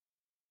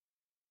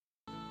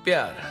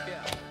प्यार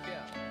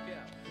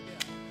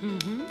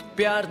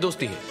प्यार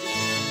दोस्ती है।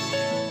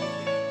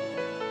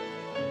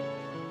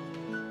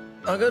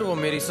 अगर वो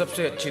मेरी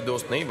सबसे अच्छी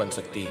दोस्त नहीं बन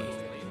सकती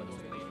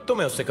तो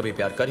मैं उससे कभी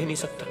प्यार कर ही नहीं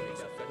सकता,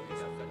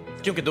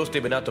 क्योंकि दोस्ती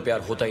बिना तो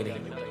प्यार होता ही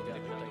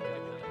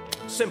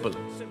नहीं। सिंपल,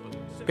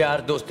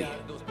 प्यार दोस्ती है।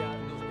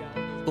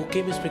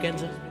 Okay miss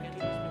Braganza?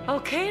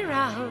 Okay,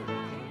 Rahul.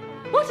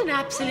 What an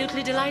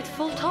absolutely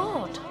delightful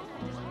thought.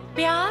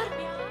 प्यार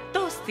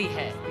दोस्ती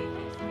है.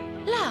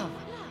 Love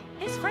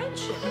is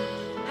friendship.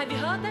 Have you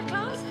heard that,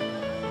 class?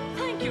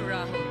 Thank you,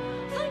 Rahul.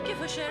 Thank you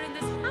for sharing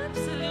this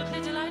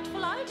absolutely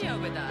delightful idea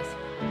with us.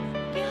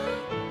 प्यार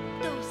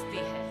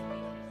दोस्ती है.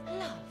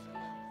 Love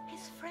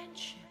is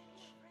friendship.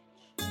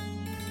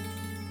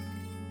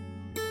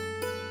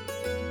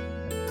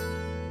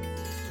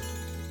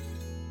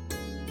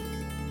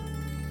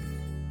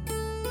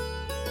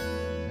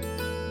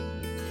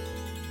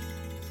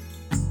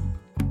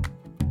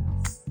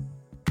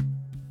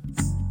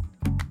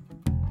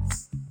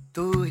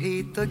 तू ही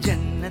तो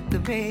जन्नत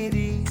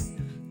मेरी,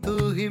 तू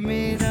ही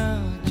मेरा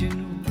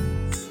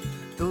जुनून,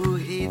 तू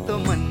ही तो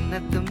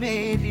मन्नत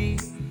मेरी,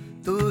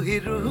 तू ही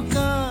रूह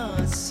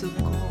का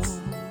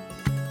सुकून,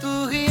 तू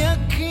ही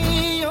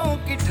अखियों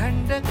की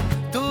ठंडक,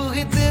 तू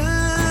ही दिल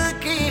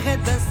की है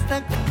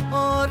दस्तक।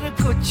 और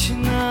कुछ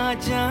ना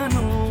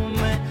जानू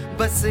मैं,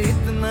 बस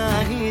इतना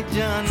ही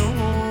जानू,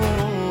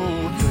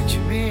 तुझ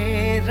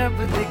में रब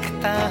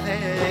दिखता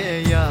है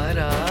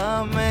यारा,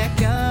 मैं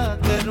क्या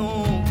करूं।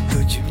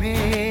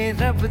 में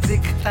रब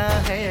दिखता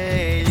है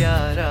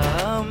यारा,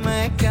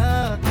 मैं क्या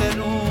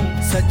करूं।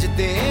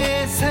 सजदे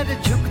सर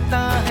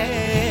झुकता है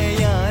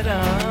यारा,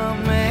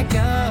 मैं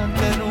क्या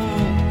करूं।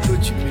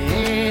 तुझ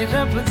में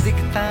रब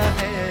दिखता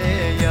है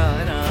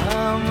यारा,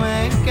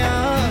 मैं क्या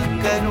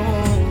करूं।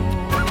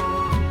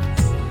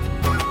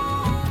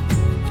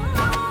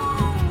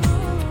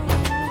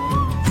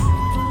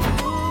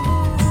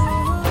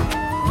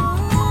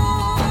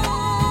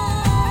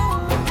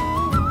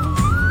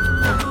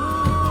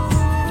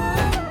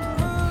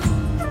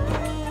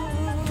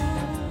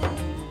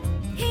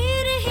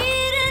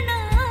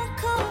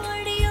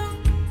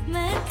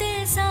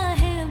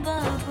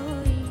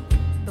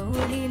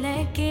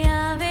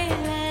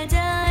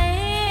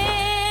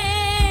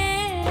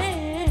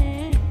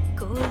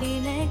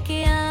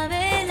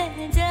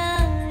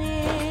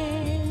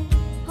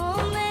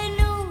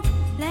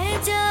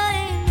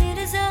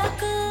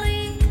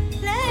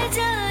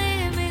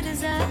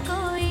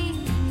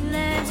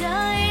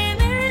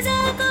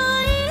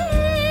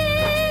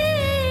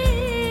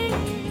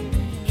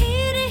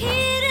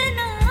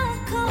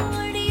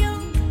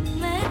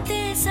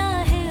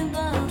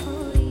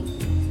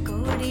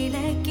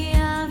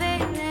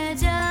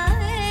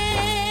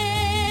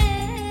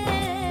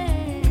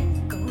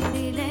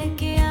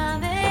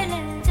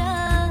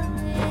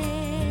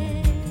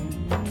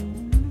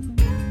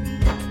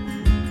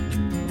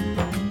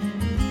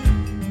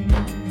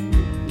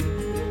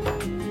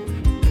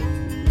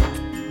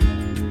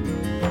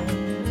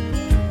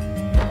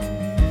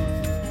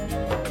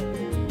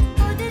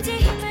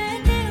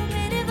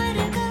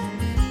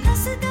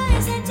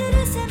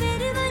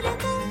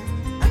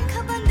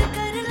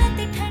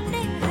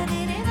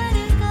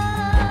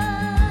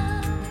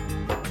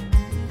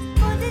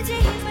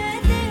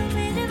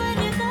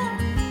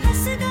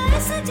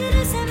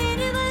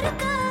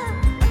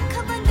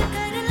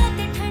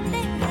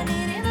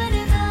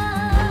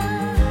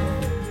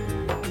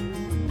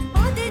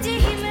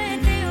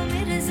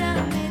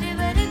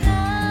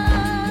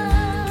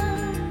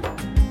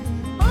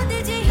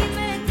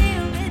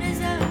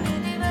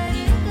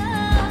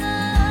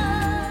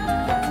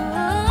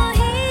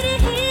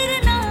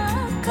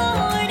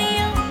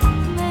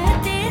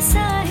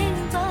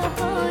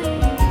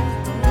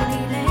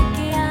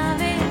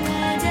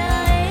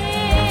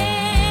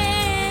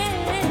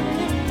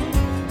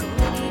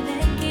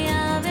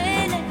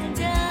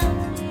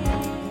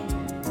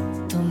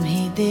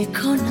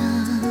 देखो ना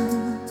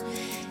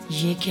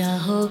ये क्या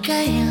हो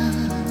गया,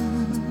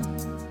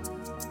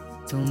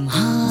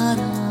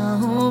 तुम्हारा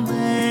हूँ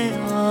मैं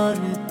और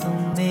तुम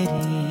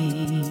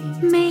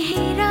मेरी। मैं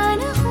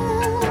हैरान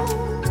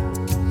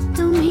हूँ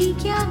तुम्हें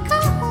क्या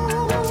कहूँ,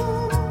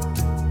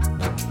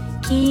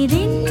 कि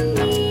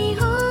रिन्नी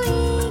हुई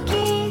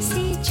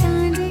कैसी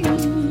चांदनी।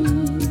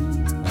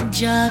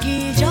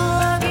 जागी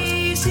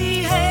जागी सी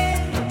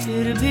है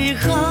फिर भी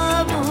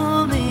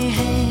ख्वाबों में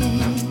है,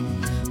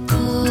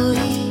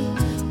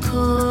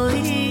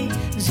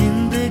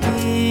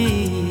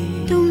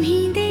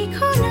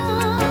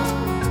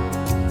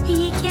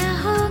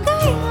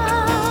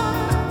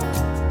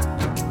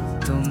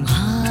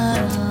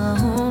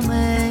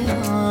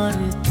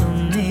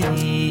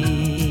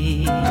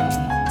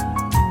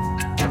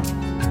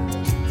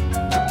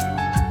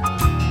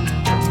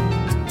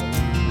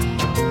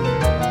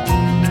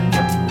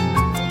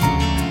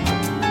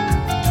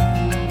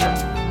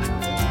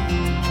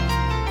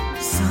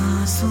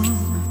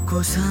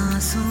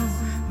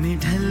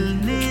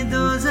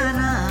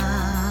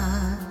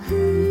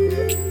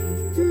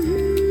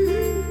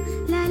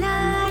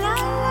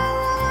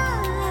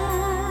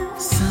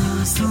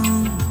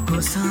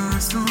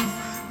 सांसों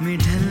में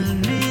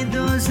ढलने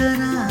दो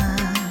जरा,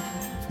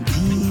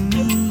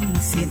 धीमी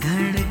सी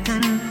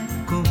धड़कन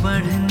को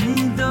बढ़ने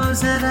दो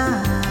जरा।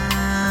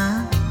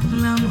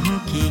 लम्हों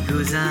की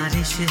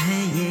गुजारिश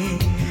है ये,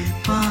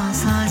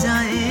 पास आ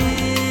जाए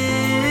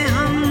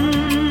हम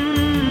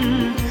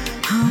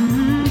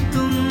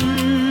तुम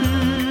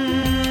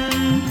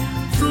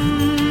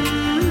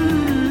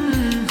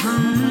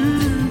हम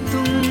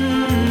तुम।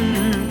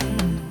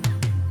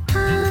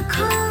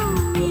 आँखों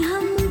में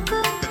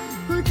हमको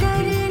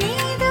उतरने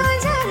दो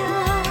जरा,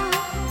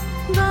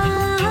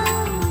 बाहों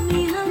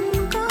में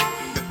हमको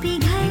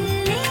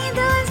पिघलने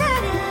दो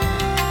जरा।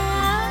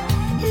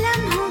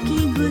 लम्हों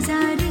की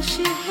गुजारिश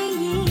है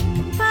ये,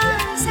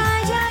 पास आ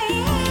जाए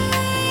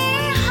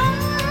हम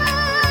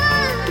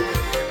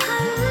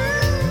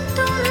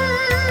तुम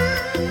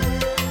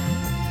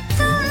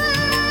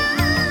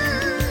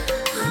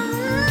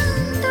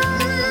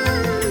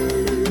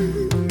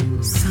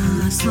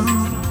सांसों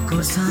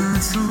को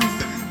सांसों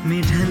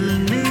में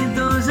ढलने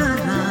दो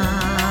जरा।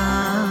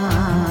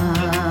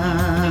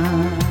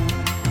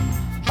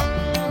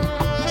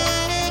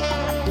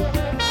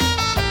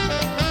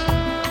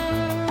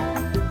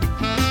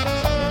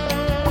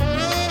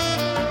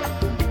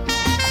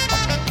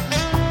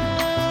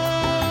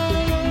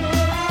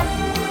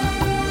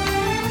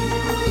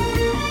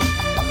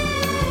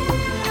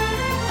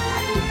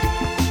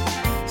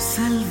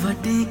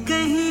 सलवटे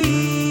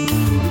कहीं,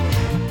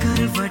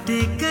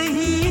 करवटे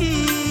कहीं,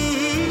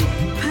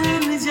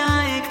 फैल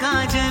जाए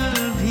काजल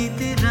भी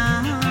तेरा।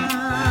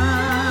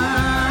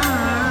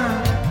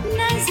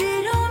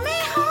 नजरों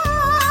में हो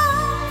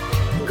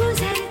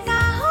गुजरता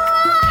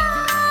हुआ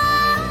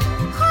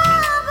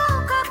ख्वाबों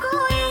का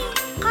कोई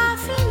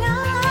काफिला।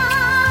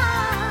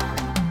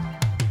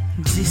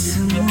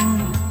 जिस्मों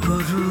को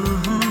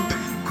रूहों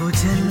को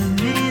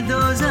जलने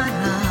दो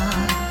जरा,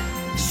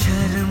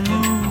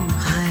 शर्मो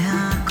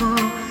हया को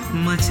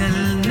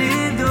मचलने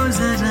दो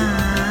जरा।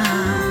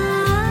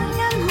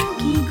 लम्हों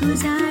की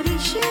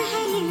गुजारिश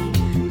है ये,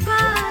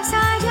 पास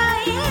आ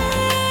जाए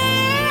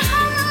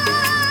हम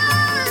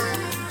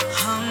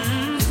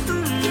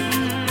तुम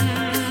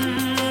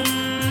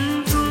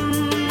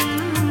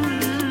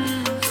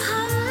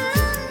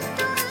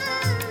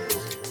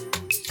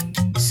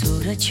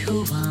सूरज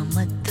हुआ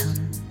मध्यम,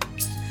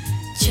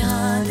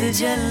 चांद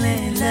जलने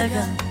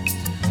लगा।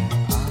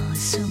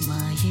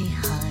 आसमां ये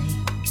हाय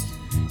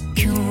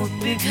क्यों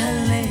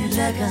पिघलने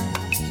लगा।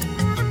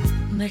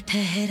 मैं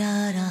ठहरा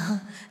रहा,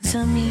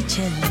 ज़मीं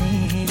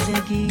चलने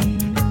लगी।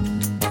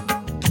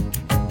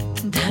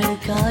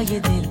 धड़का ये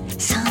दिल,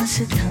 सांस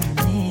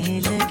थमने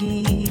लगी।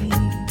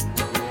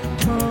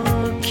 ओ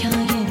क्या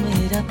ये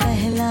मेरा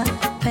पहला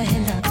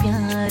पहला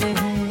प्यार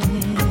है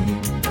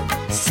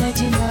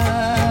सजना,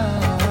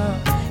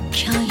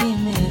 क्या ये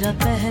मेरा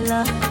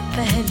पहला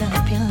पहला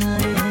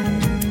प्यार है।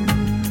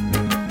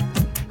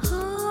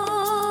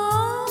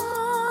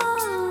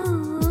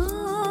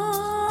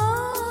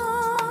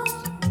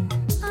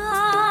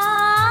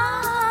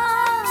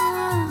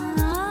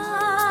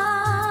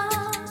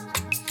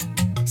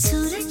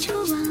 सूरज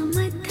हुआ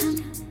मध्यम,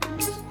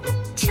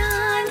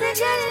 चांद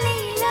जलने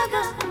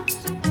लगा।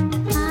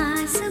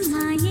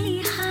 आसमां ये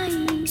हाय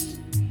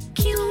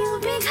क्यों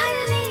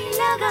पिघलने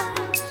लगा।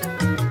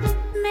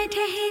 मैं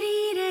ठहरी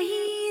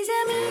रही,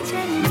 ज़मीं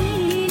चलने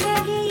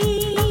लगी।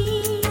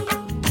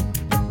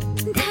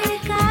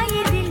 धड़का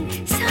ये दिल,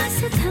 सांस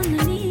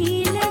थमने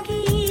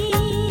लगी।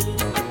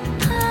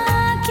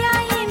 हाँ क्या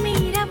ये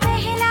मेरा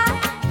पहला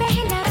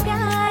पहला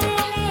प्यार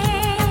है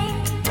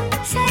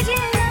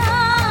सजना।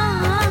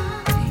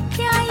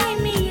 क्या ये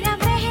मेरा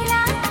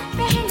पहला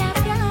पहला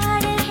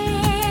प्यार है।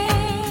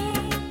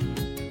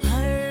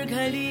 हर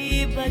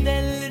घड़ी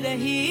बदल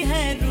रही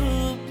है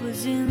रूप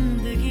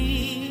जिंदगी,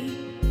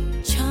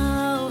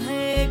 छाँव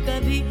है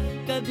कभी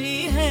कभी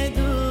है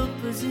धूप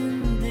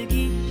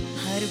जिंदगी।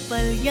 हर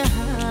पल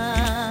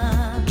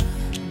यहाँ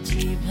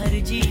जी भर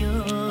जियो,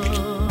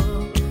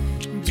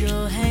 जो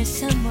है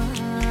समा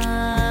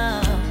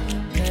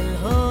कल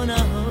हो न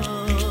हो।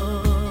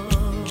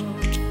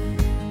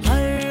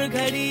 हर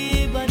घड़ी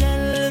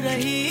बदल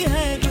रही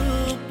है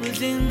रूप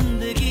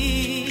जिंदगी,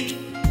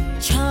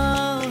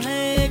 छाँव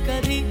है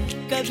कभी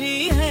कभी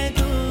है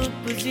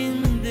धूप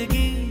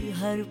जिंदगी।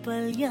 हर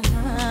पल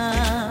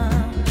यहाँ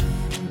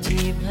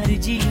जी भर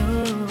जियो,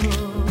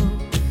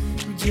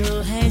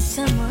 जो है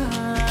समा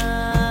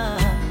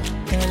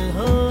कल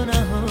हो न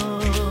हो।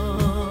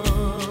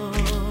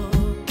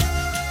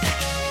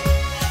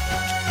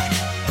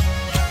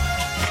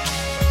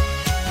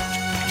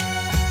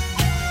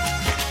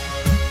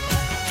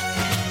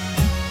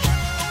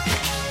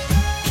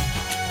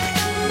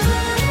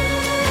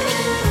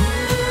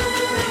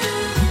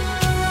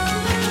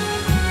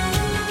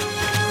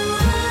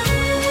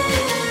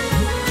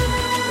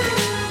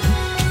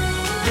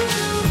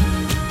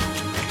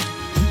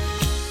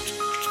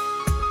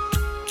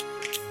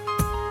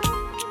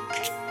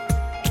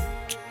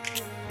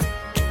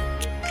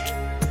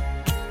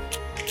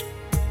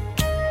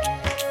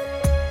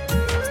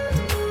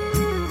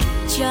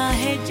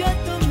 चाहे जो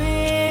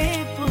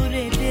तुम्हें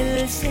पूरे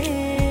से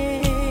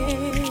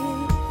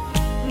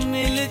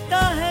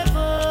मिलता है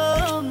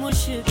वो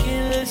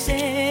मुश्किल से,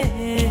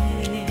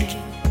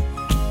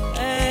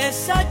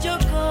 ऐसा जो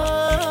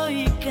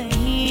कोई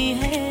कहीं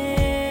है,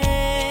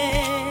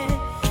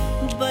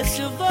 बस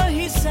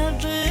वही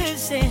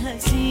सबसे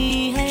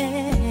हंसी है।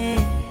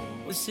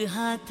 उस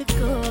हाथ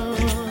को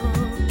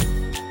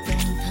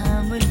तुम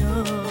थाम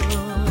लो,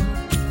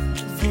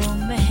 वो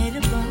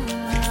मेहरबान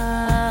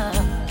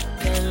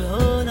कल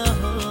हो न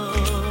हो,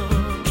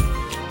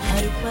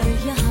 हर पल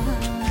यहाँ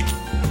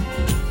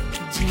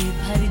जी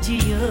भर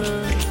जियो,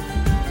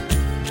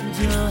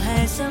 जो है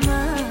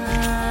समा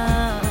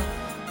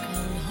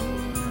कल हो।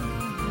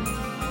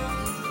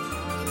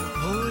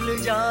 भूल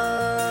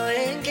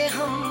जाएंगे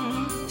हम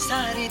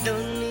सारी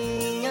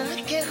दुनिया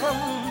के हम,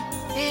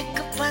 एक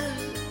पल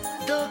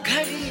दो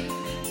घड़ी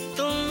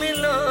तुम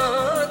मिलो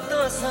तो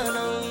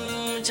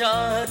सनम,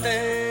 चाहते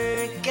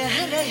कह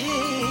रही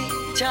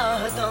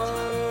चाहतों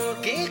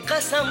की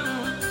कसम,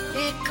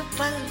 एक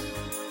पल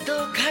दो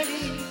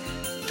घड़ी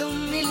तुम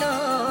मिलो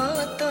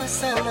तो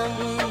सनम।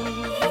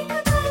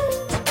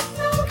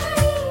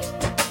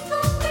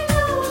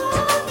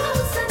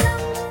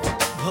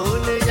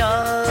 भूल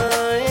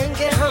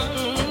जाएंगे हम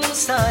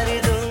सारी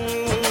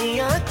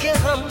दुनिया के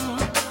हम,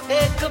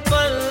 एक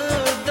पल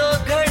दो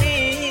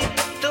घड़ी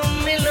तुम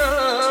मिलो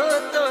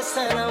तो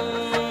सनम।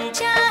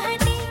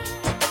 चाहते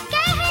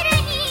कह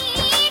रही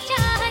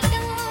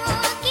चाहतों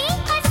की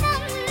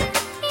कसम,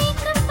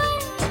 एक पल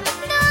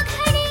दो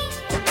घड़ी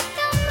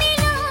तुम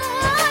मिलो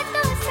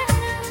तो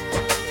सनम।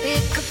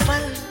 एक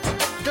पल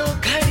दो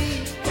घड़ी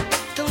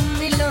तुम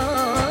मिलो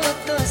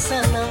तो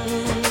सनम।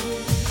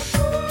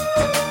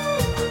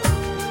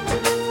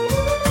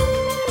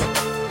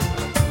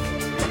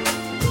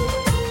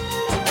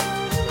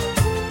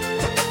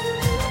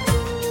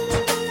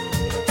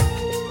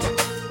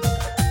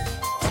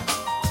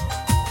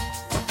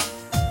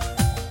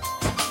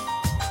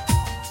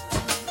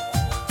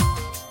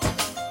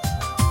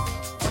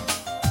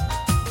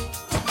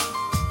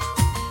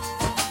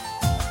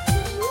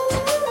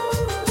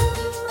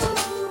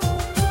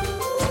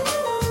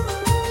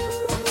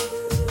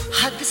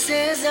 हद से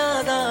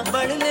ज्यादा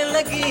बढ़ने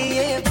लगी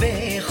ये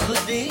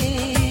बेखुदी,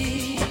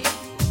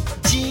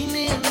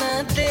 जीने न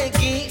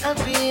देगी अब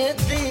ये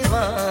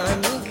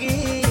दीवानगी।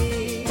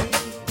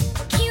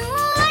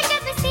 क्यों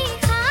जब से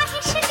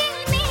ख्वाहिश दिल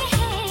में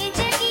है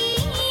जगी,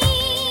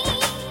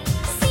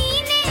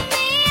 सीने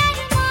में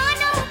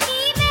अरमानों की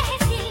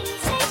महफिल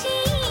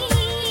सजी।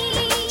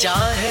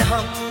 चाहे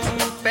हम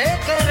पे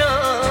करो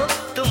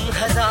तुम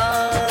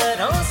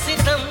हजारों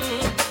सितम,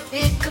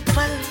 एक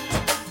पल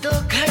दो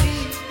घड़ी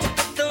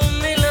तुम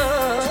मिलो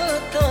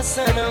तो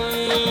सनम।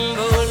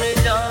 भूल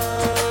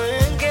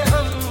जाएंगे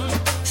हम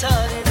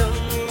सारी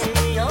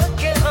दुनिया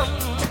के हम,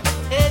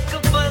 एक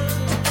पल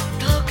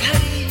दो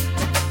घड़ी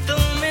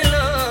तुम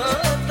मिलो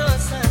तो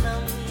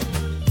सनम।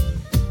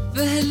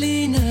 पहली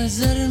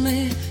नजर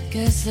में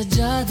कैसा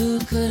जादू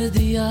कर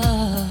दिया,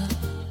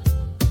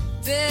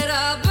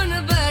 तेरा बन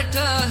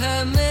बैठा है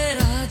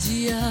मेरा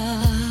जिया।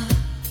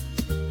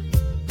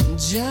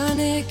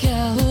 जाने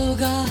क्या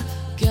होगा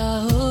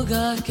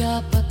क्या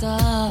पता,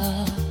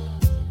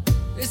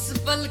 इस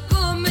पल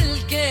को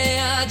मिलके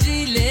आज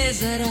ही ले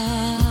जरा।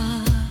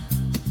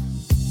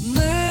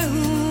 मैं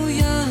हूँ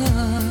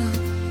यहाँ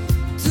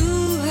तू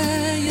है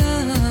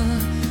यहाँ,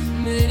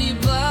 मेरी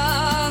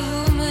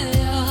बाहों में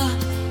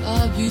आ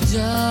भी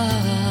जा।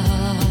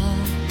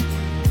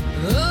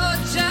 ओ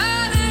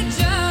जाने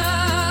जा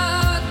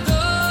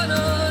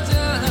दोनों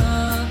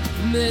जहाँ,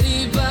 मेरी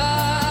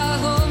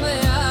बाहों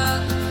में आ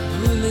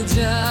भूल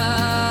जा।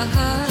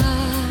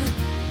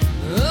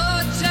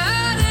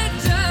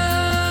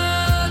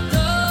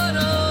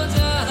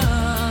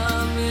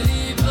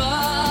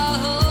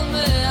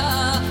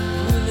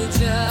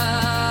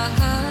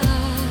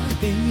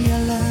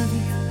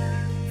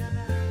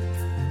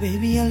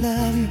 Baby, I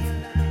love you.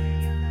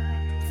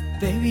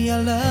 Baby, I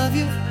love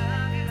you.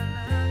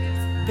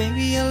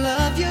 Baby, I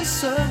love you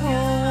so.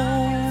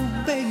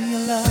 Baby,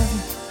 I love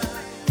you.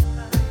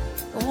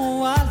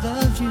 Oh, I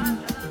love you.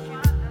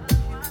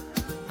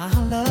 I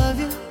love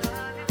you.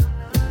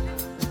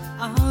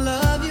 I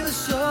love you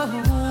so.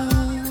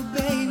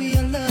 Baby,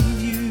 I love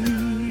you.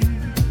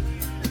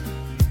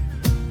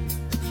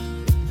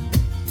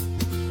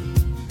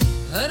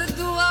 हर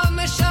दुआ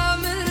में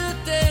शामिल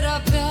तेरा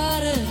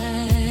प्यार है,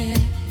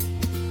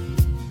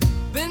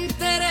 बिन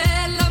तेरे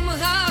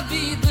लम्हा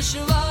भी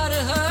दुश्वार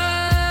है।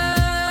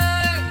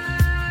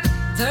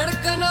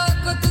 धड़कनों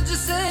को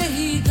तुझसे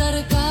ही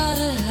दरकार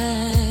है,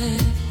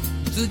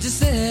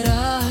 तुझसे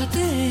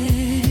राहते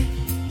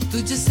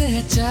तुझसे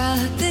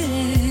चाहते।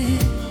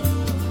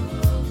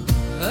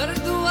 हर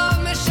दुआ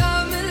में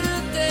शामिल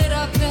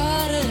तेरा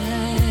प्यार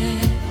है,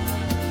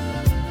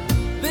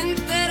 बिन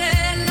तेरे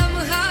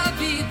लम्हा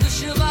भी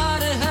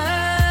दुश्वार है।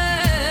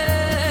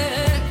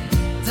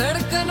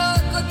 धड़कनों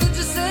को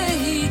तुझसे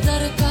ही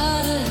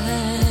दरकार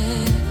है,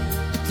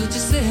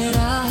 तुझसे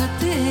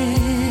राहते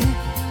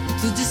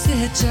तुझसे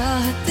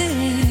चाहते।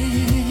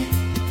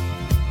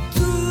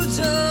 तू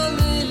जो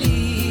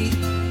मिली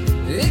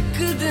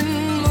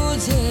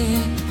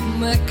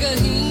मैं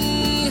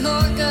कहीं हो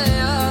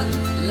गया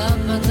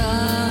लापता।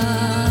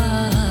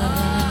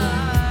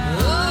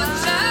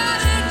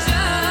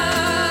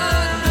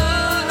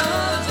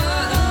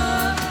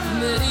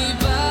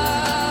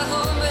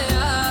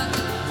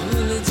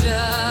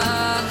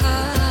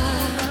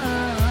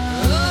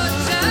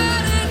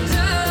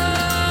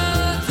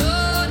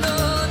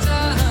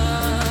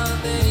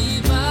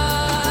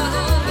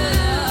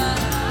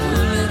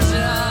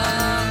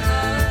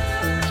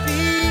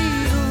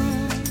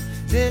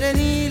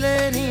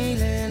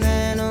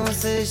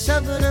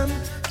 शबनम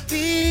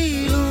पी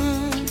लूं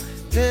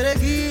तेरे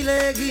गीले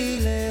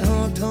गीले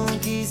होठों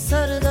की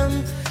सरदम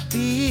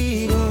पी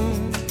लूं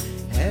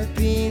है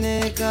पीने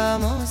का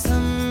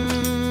मौसम।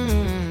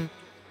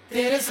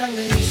 तेरे संग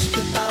इश्क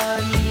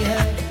तारी है,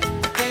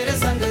 तेरे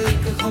संग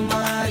एक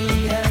खुमारी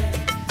है,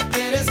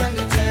 तेरे संग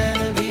चैन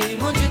भी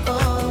मुझको,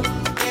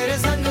 तेरे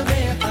संग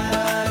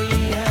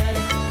बेकरारी है।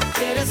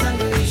 तेरे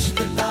संग इश्क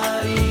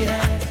तारी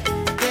है,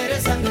 तेरे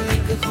संग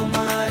एक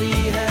खुमारी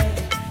है,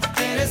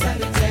 तेरे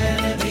संग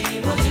चैन भी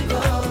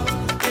मुझको,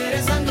 तेरे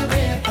संग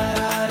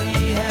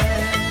बेकरारी है।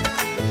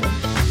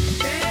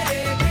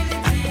 तेरे बिन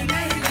जी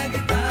नहीं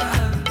लगता,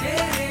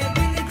 तेरे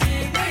बिन जी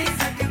नहीं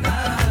सकता,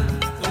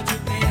 तुझ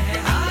पे है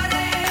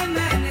हारे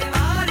मैंने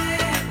वारे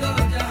दो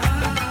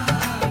जहां।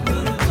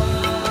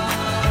 कुर्बान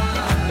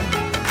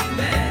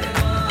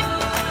मेहरबान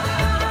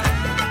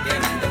के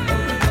मैं तो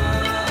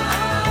कुर्बान,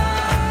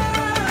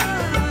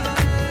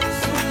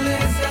 सुन ले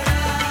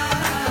जरा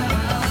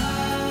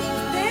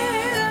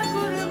तेरा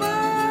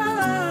कुर्बान।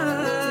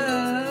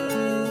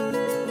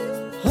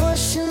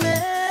 होश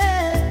में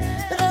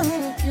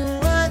रहूं क्यों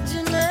आज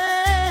मैं,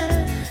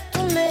 तू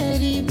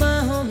मेरी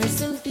बाहों में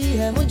सिमटी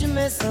है, मुझ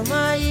में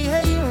समाई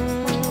है यूं।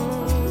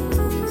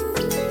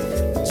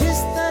 जिस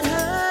तरह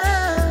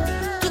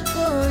तू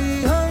कोई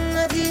हो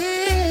नदी,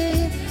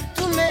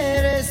 तू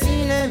मेरे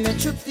सीने में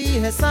छुपती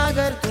है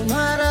सागर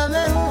तुम्हारा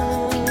मैं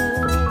हूँ।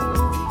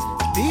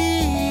 पी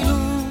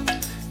लूं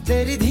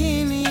तेरी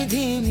धीमी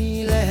धीमी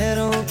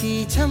लहरों की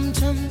छम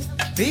छम,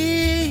 पी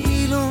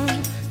लूं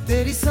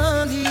तेरी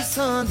सांधी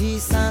सांधी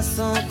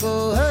सांसों को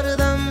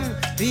हरदम,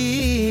 पी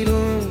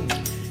लूं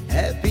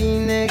है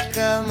पीने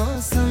का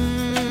मौसम।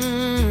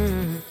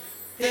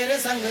 तेरे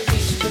संग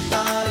इश्क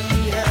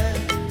तारी है,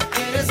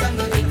 तेरे संग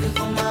एक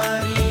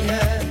खुमारी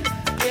है,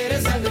 तेरे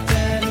संग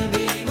चैन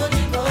भी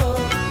मुझको,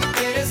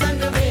 तेरे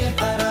संग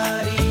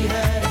बेकरारी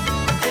है।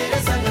 तेरे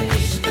संग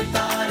इश्क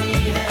तारी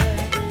है,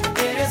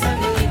 तेरे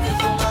संग एक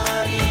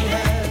खुमारी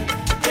है,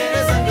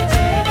 तेरे संग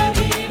चैन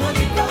भी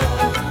मुझको,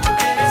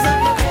 तेरे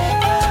संग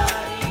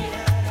बेकरारी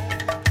है।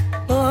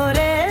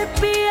 ओरे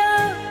पिया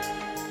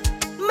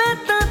मैं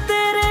तो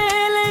तेरे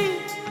लिए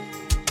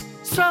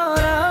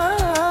सारा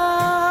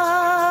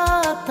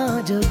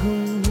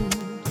जगूं,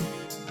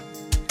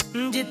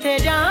 जिथे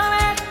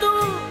जावे तू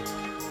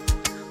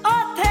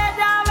ओथे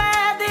जावे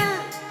दिल,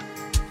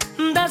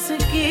 दस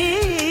की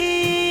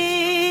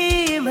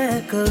मैं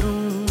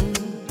करूं।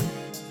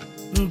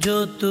 जो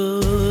तू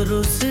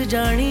रुस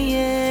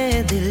जानिए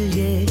दिल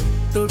ये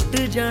टूट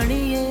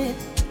जानिए,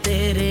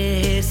 तेरे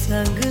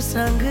संग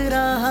संग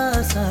राह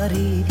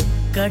सारी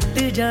कट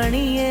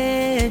जानिए।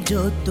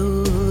 जो तू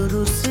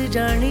रुस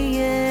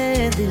जानिए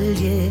दिल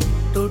ये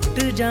टूट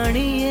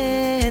जानिए,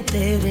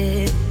 तेरे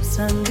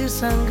संग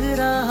संग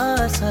राह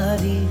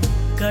सारी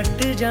कट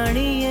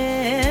जानिए।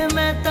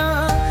 मैं ता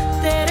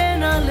तेरे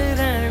नाल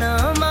रहना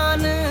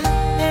मान,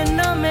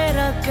 इन्ना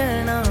मेरा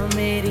कहना,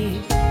 मेरी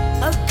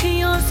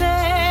अखियों से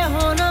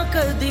होना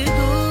कदी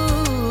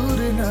दूर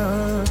ना।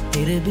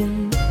 तेरे बिन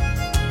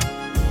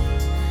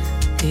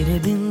तेरे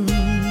बिन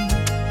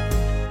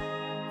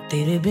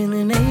तेरे बिन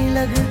नहीं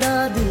लगदा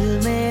दिल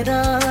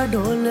मेरा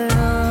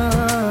ढोलना,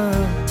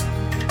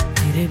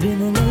 तेरे बिन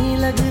नहीं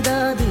लगदा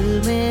दिल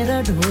मेरा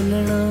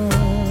ढोलना।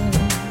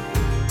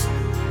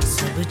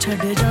 सब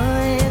छड़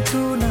जाए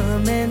तू ना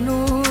मैनू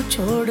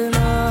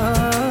छोड़ना,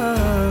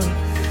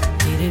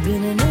 तेरे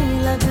बिन नहीं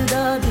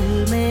लगदा दिल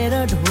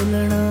मेरा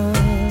ढोलना।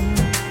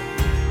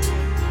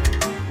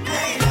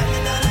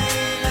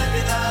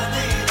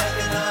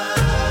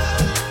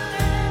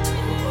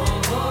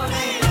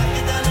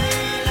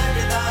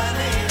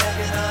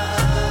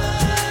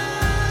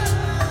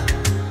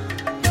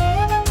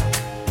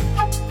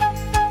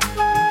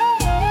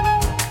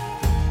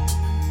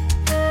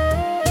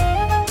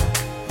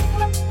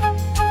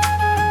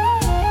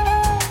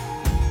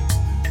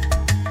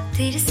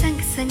 तेरे संग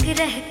संग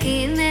रह के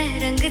मैं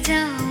रंग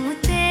जाऊं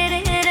तेरे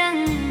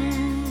रंग,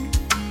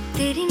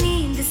 तेरी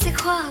नींद से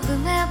ख्वाब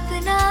मैं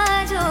अपना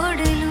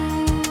जोड़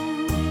लूं।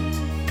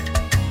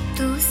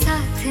 तू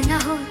साथ ना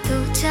हो तो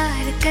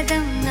चार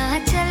कदम ना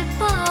चल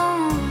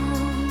पाऊं,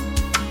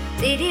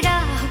 तेरी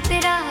राह पे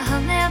राह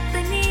मैं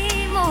अपनी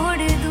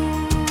मोड़ दूं।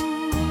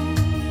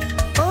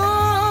 ओ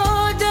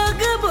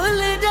जग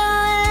भूल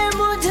जाए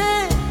मुझे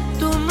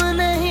तुम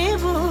नहीं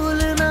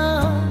भूलना,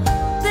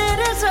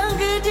 तेरे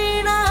संग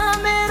जीना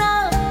मेरा,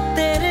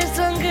 तेरे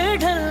संग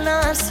ढलना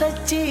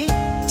सच्ची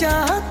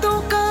चाहतों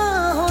का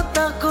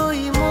होता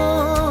कोई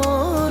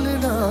मोल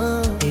ना।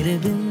 तेरे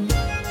बिन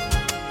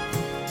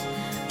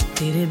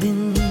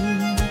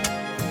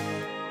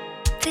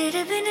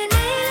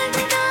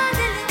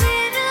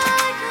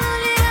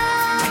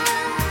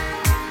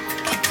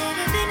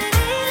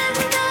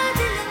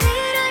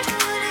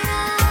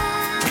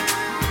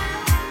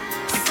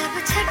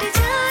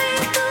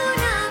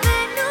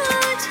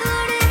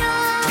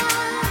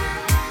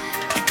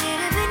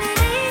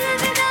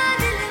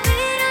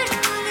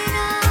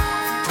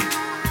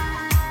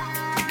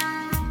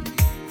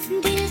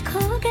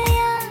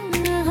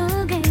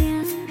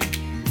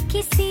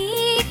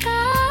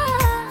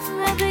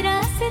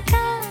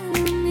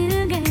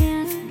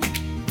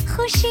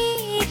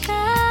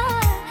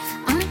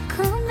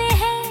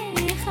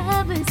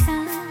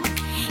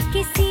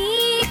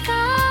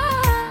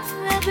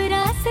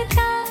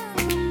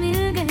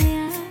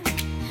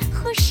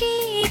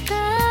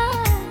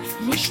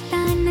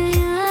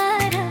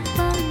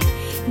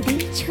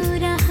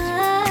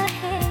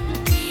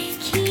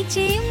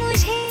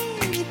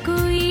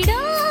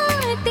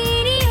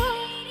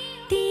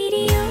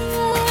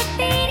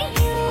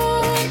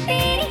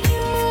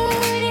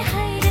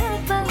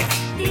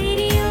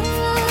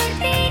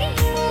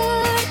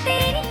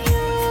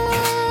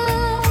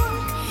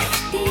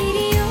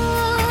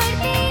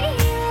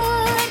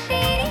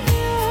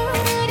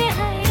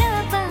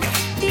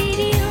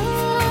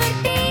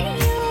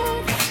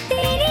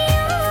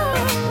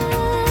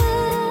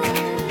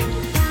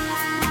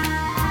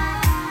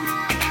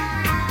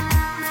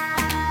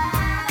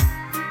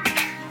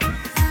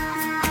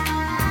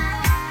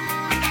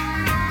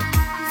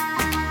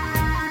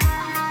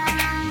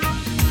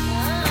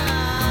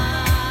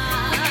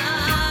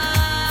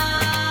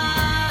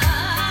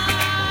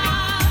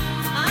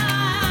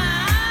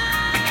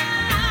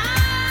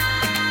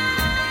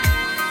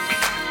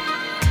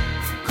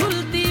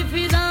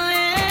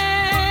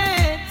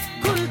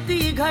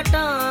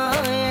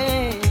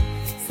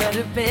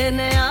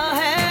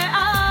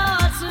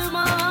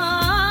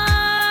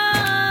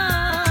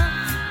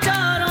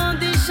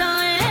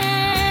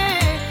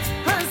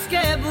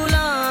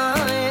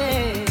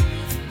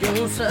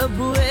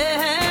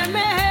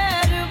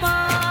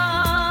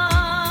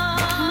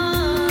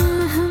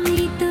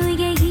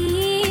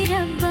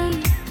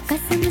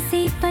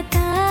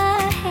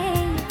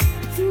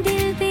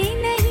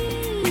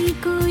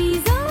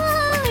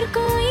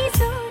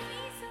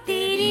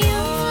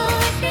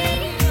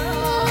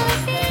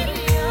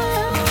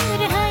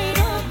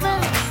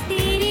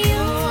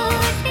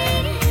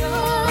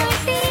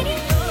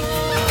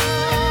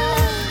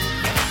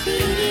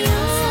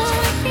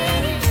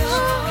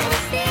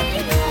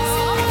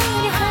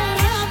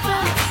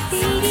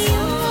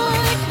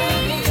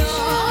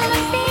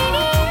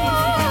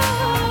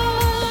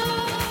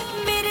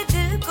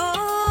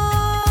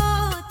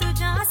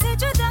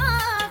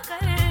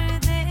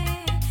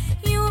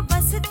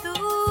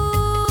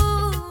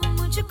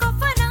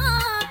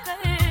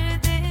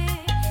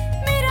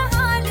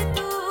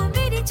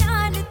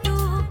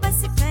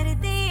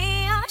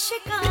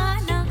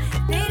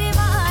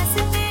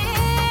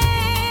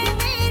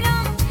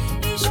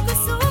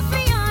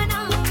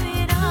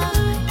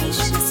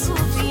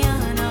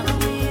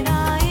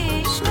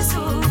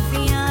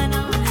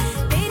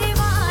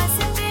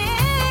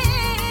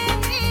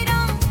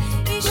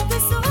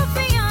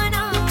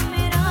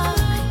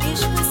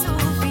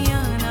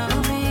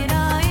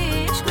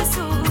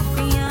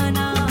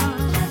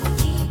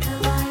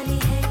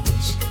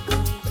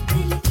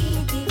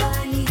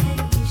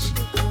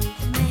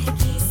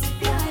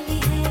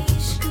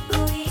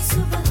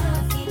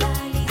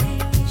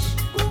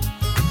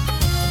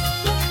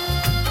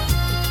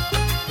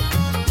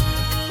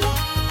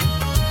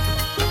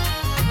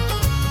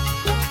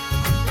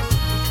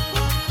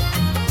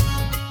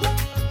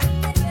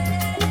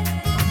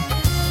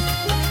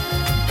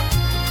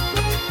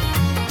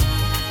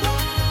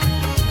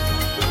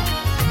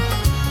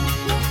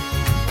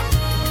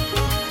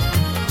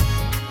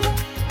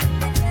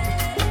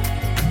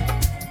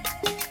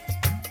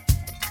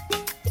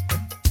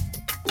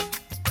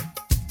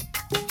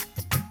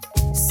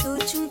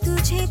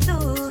तो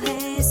है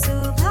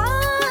सुबह,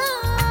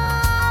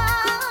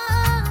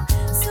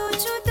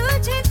 सोचूं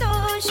तुझे तो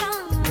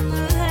शाम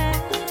है।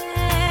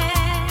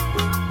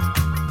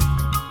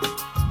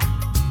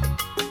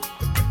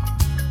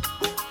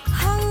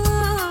 हाँ,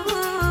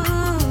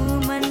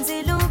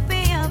 मंजिलों पे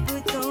अब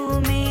तो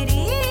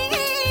मेरी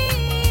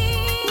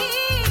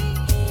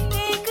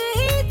एक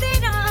ही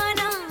तेरा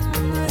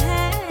नाम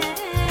है।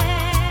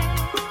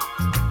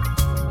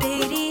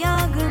 तेरी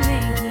आग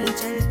में ही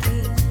चलती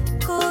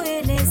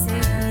कोयले से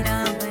हीरा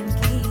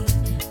बनके,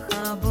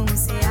 ख्वाबों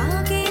से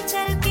आगे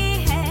चल के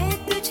है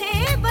तुझे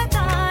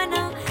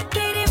बताना।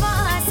 तेरे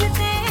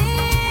वास्ते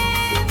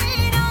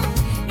मेरा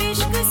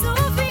इश्क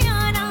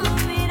सूफियाना,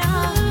 मेरा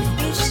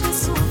इश्क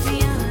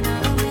सूफियाना,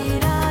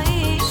 मेरा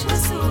इश्क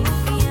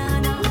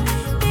सूफियाना।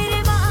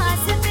 तेरे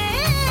वास्ते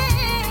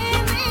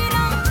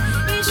मेरा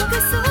इश्क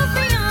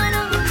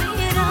सूफियाना,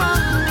 मेरा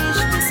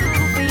इश्क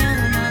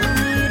सूफियाना,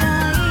 मेरा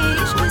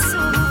इश्क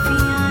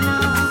सूफियाना।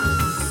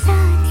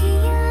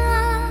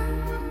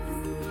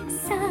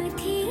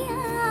 साथिया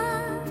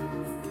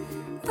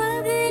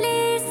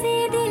पगले से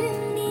दिल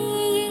ने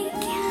ये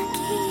क्या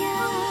किया,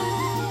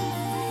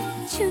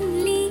 चुन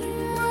लिया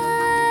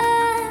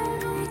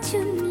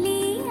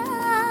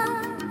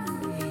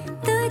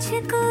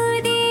तुझको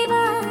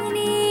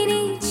दीवाने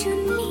ने चुन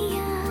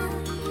लिया।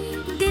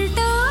 दिल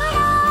तो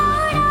उड़ा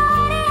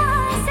रे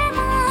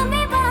आसमां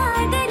में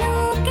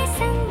बादलों के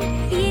संग,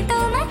 ये तो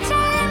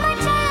मचल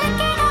मचल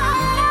के गा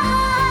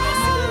रहा है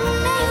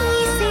सुनने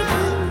से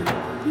धुन।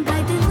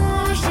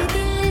 बदमाश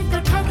दिल तो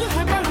ठग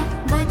है बड़ा,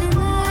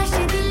 बदमाश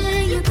दिल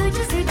यूं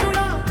तुझसे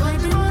जुड़ा,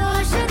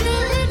 बदमाश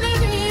दिल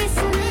मेरे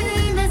सुने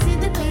न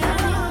जिद पे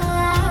अड़ा।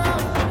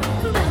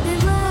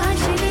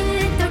 बदमाश दिल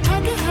तो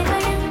ठग है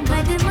बड़ा,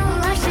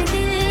 बदमाश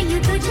दिल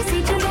यूं तुझसे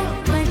जुड़ा,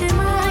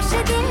 बदमाश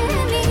दिल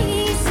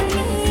मेरे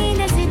सुने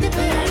न जिद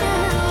पे अड़ा।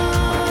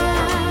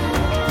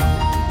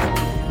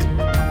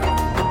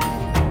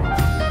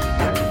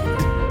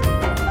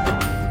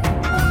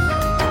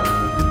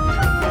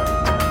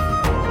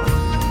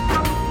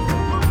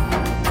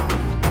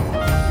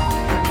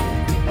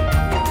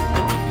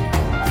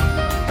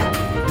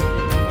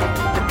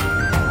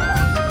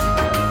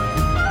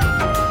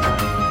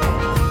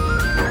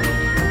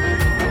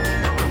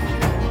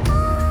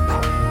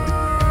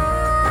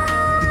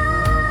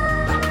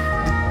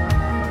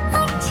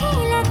 अच्छी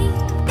लगी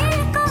दिल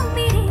को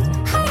मेरे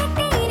हर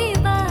तेरी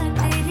बात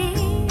रे,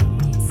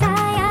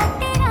 साया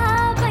तेरा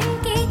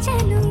बनके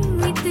चलूं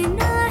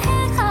इतना है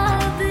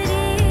ख्वाब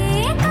रे।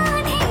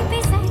 कान्हे पे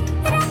सर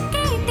रख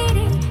के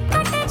तेरे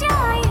कट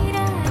जाए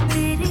रात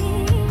रे,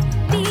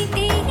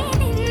 बीते ये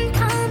दिन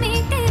थामे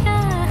तेरा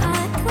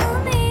हाथों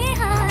में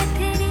हाथ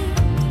रे।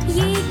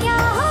 ये क्या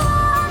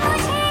हुआ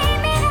मुझे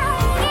मेरा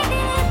ये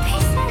दिल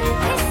फिसल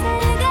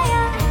फिसल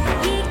गया,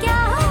 ये क्या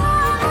हुआ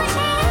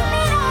मुझे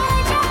मेरा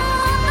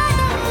जहां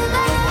बदल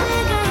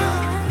गया।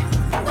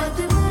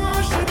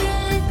 बदमाश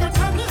दिल तो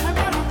ठग है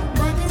बड़ा,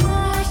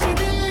 बदमाश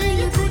दिल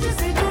यूं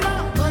तुझसे जुड़ा,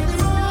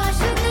 बदमाश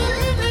दिल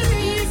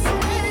मेरे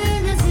सुने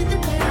न जिद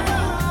पे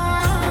अड़ा।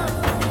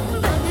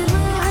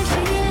 बदमाश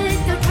दिल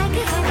तो ठग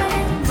है बड़ा,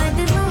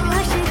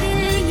 बदमाश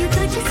दिल यूं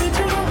तुझसे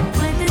जुड़ा,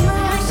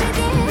 बदमाश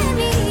दिल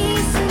मेरे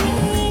सुने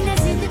न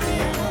जिद पे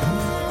अड़ा।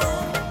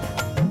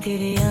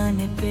 तेरे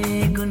आने पे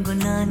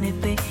गुनगुनाने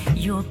पे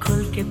यूं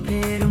खुल के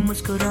फिर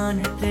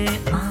मुस्कुराने पे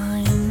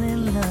I'm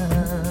in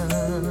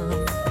love।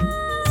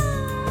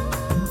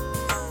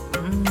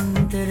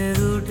 तेरे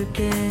रूठ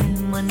के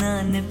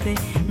मनाने पे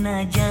ना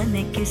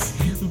जाने किस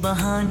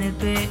बहाने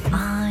पे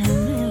I'm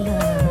in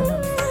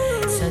love।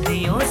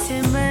 सदियों से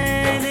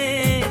मैंने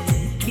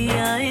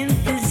किया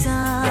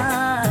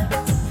इंतजार,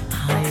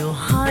 हायो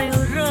हायो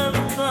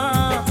रब्बा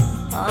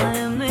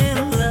I'm in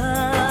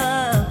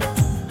love।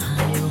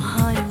 हायो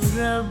हायो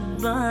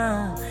रब्बा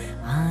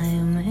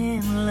I'm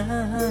in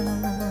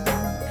love।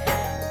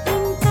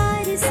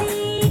 इनकार से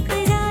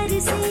इकरार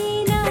से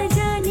ना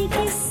जाने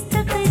किस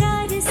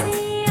तकरार से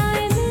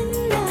I'm in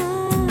love।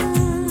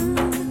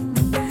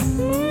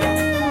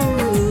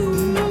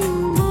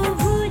 वो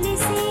भूल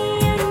से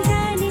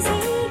अनजाने से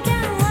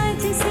क्या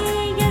आज से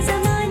या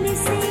ज़माने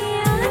से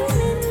I'm in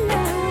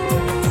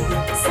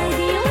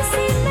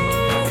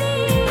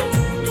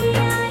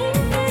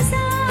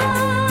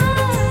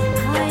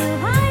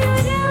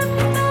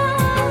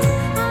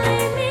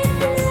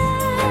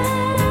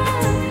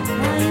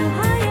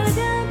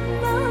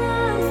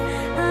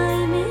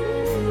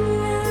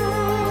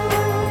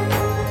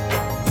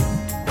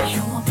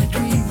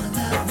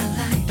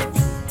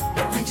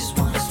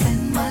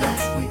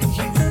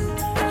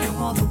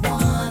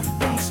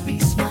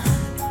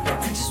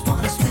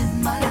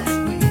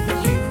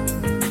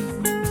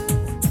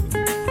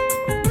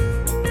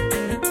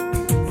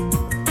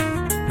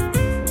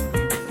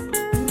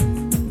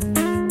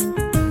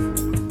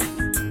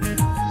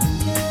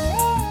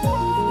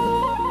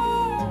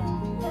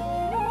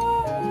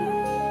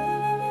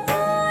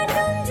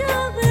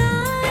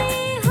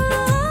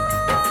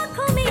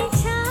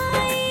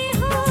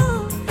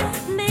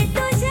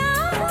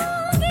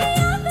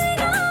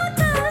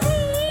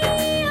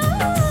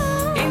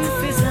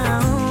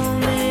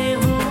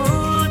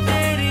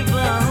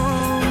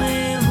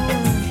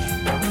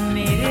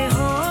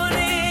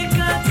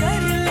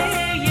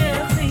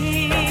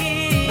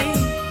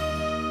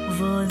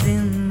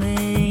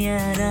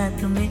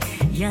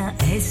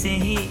क्या ऐसे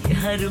ही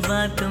हर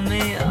बात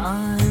में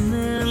I'm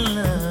in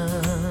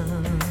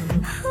love।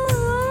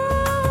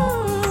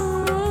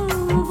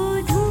 वो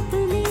धूप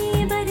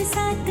में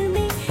बरसात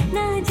में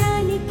ना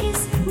जाने किस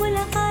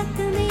मुलाकात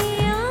में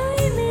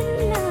I'm in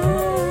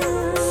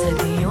love।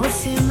 सदियों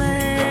से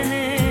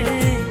मैंने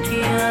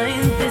किया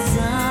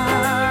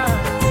इंतजार,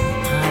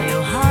 हायो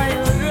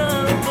हायो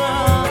रब्बा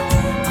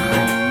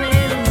I'm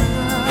in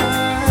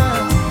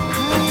love।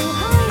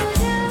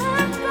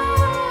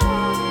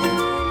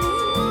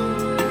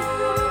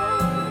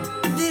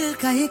 दिल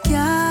का ये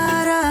क्या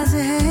राज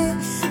है,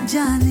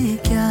 जाने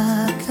क्या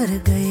कर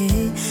गए,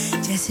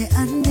 जैसे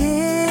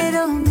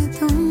अंधेरों में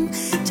तुम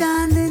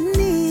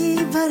चांदनी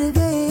भर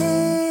गए।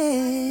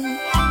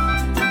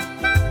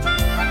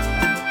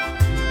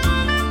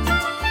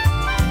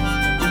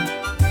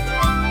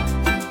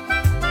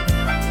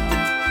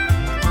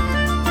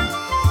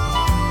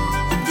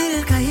 दिल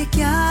का ये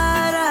क्या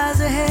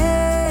राज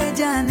है,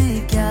 जाने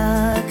क्या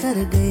कर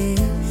गए,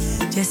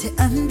 जैसे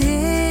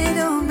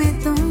अंधेरों में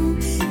तुम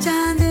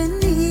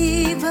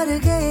चांदनी भर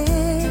गए।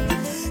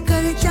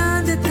 कर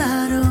चांद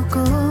तारों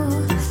को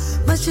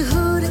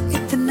मशहूर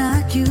इतना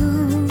क्यों,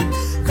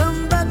 कम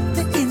वक्त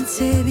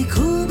इनसे भी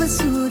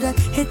खूबसूरत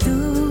है तू।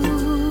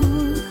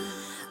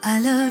 I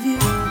love you,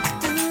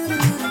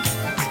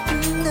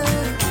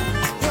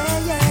 yeah,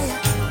 yeah, yeah.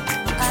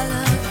 I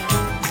love you,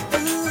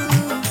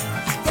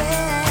 yeah,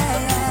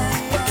 yeah, yeah.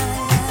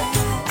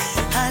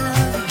 I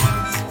love you.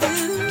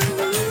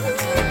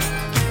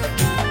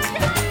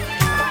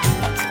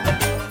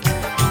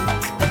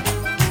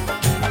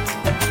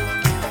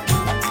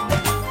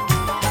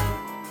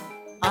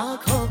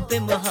 आँखों पे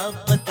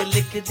मोहब्बत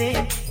लिख दे,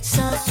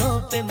 सांसों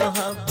पे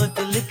मोहब्बत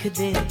लिख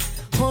दे,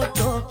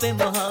 होठों पे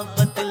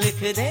मोहब्बत लिख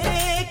दे,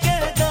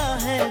 कहता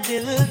है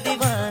दिल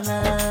दीवाना।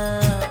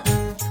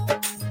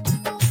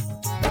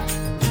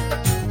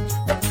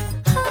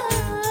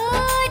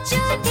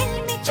 जो दिल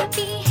में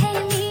छुपी है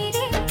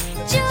मेरे,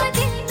 जो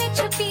दिल में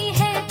छुपी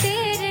है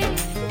तेरे,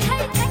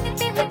 धड़कन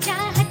पे वो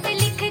चाहत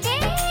लिख दे,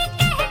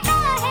 कहता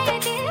है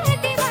दिल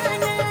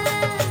दीवाना।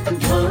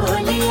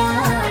 ढोलिया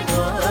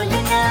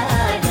ढोलना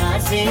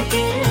राज़े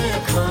दिल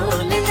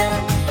खोलना,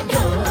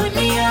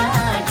 ढोलिया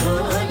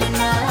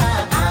ढोलना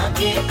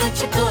आगे कुछ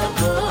तो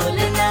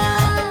बोलना।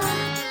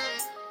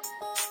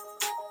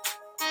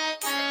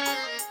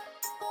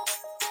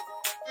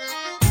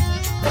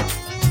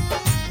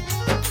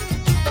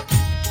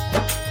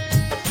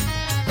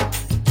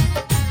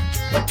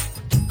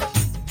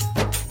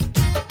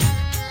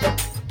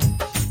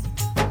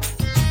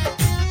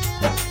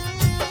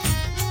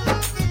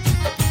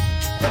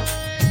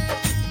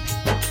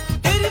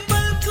 तेरी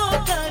पलकों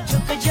का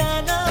झुक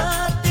जाना,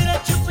 तेरा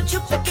छुप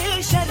छुप के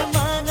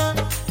शर्माना,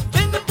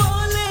 बिन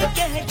बोले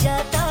कह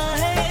जाता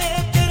है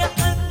तेरा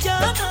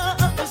अनजाना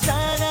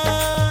अफसाना।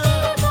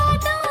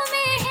 बातों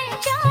में है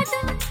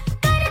जादू,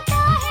 करता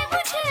है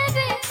मुझे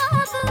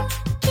बेकाबू,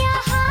 क्या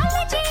हाल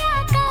जिया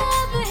का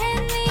अब है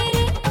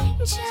मेरे,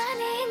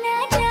 जाने ना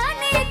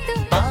जाने तू।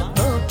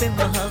 बातों पे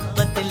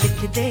मोहब्बत लिख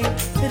दे,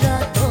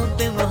 रातों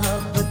पे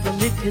मोहब्बत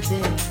लिख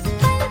दे,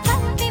 पल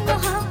पल पे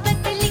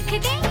मोहब्बत लिख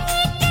दे,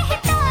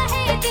 कहता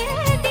है दिल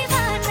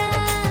दीवाना।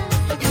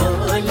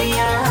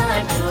 ढोलिया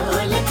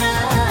ढोलना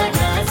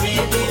राज़े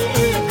दिल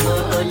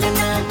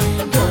खोलना,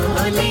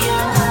 ढोलिया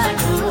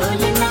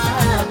ढोलना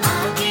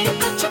आगे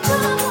कुछ तो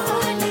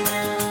बोलना।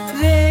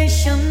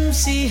 रेशम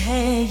सी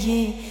है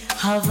ये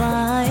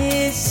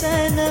हवाएं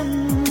सनम,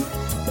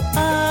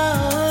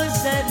 आओ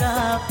जरा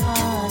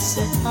पास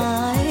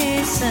आए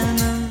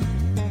सनम।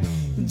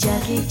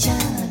 जागे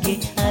जागे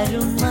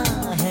अरुमा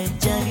है,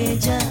 जागे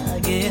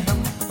जागे हम,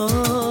 ओ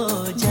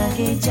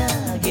जागे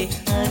जागे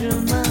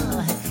अरुमा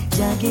है,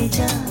 जागे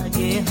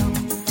जागे हम।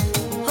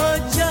 हो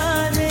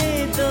जाने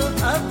दो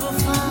अब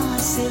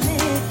फासले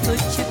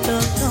कुछ तो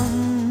कम,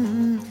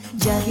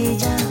 जागे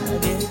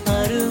जागे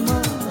अरुमा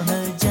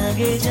है,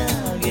 जागे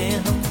जागे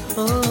हम,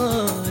 ओ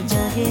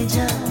जागे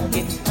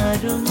जागे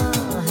अरुमा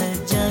है,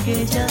 जागे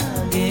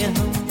जागे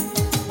हम।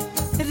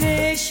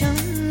 रेशम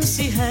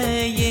सी है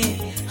ये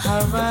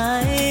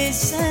हवाएं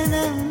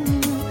सनम,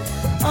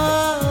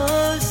 आओ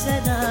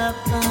जरा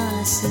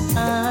पास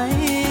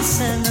आए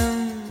सनम।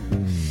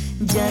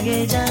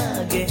 जागे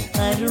जागे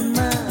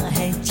अरुमा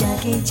है,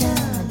 जागे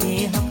जागे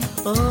हम,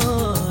 ओ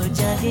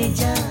जागे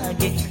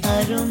जागे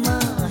अरुमा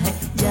है,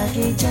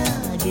 जागे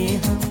जागे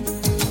हम।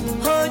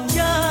 हो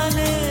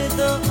जाने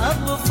दो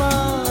अब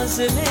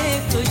फासले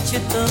कुछ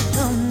तो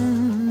कम,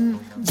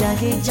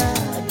 जागे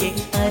जागे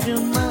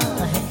अरुमा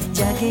है,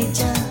 जागे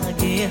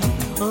जागे हम,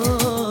 ओ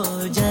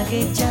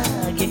जागे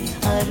जागे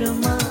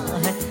अरुमा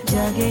है,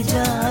 जागे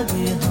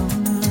जागे हम।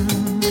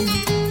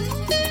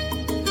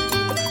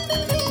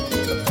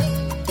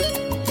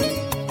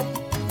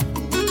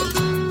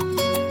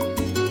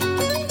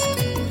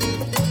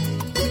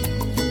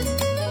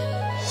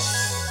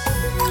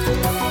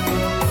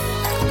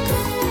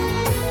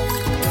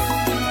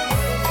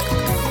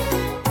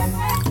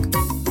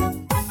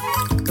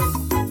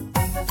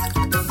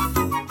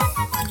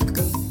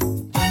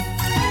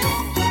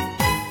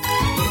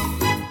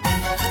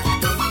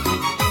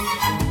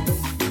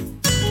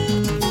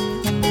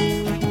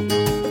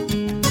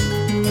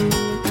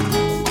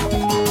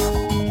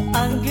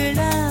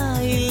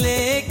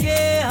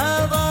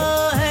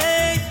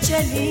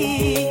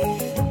 चली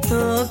तो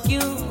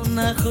क्यों न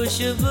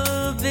खुशबू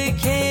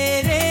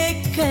बिखेरे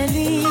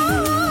कली।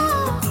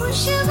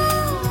 खुशबू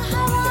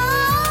हवा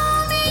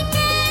में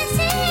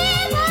कैसे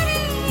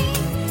भरे,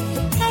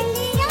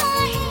 कलियां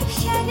हैं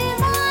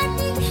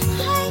शर्माती,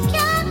 हाय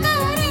क्या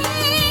करें।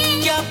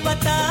 क्या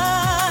पता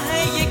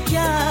है ये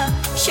क्या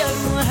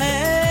शर्म है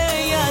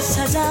या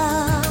सजा।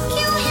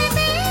 क्यों है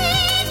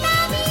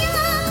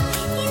बेताबियां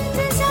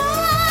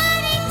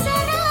इंतजार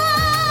जरा।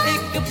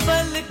 एक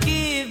पल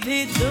की भी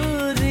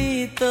दूरी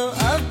तो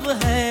अब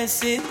है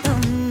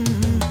सितम।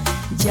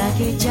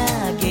 जागे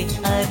जागे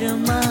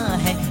अरमा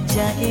है,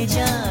 जागे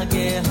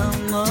जागे हम,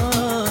 ओ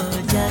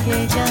जागे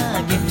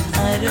जागे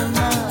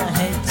अरमा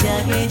है,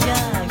 जागे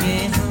जागे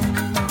हम।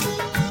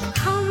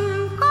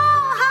 हमको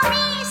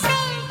हमी से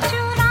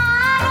चुरा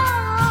लो,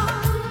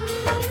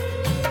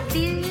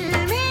 दिल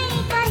में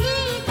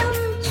कहीं तुम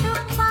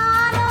छुपा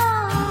लो।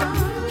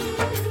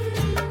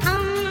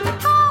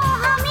 हमको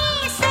हमी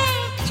से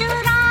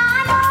चुरा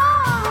लो,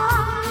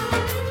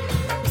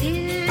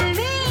 दिल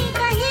में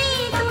कहीं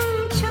तुम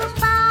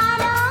छुपा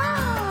लो।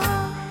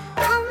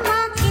 हम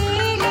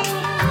अकेले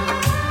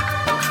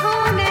खो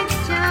न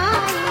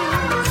जाए,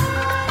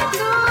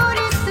 दूर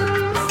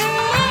तुमसे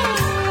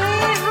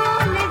हो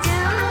न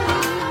जाए।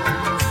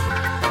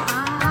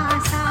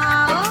 पास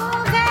आओ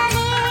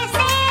गले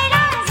से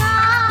लगा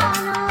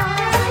लो।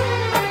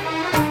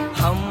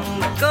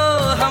 हमको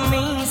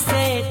हमी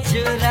से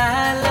चुरा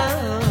लो,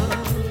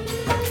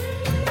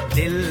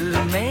 दिल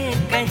में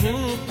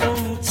कहीं तुम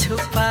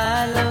छुपा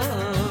लो।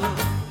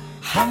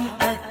 हम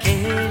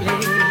अकेले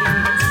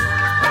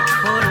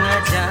खो न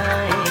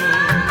जाए,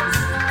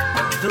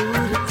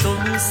 दूर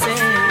तुमसे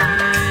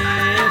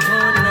हो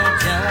न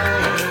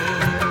जाए।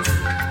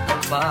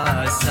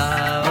 पास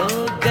आओ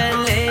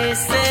गले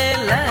से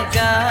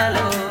लगा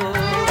लो।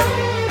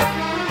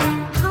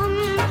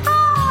 हमको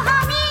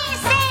हमी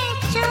से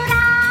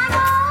चुरा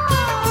लो,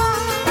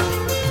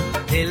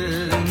 दिल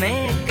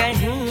में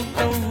कहीं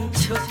तुम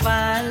छुपा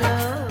लो।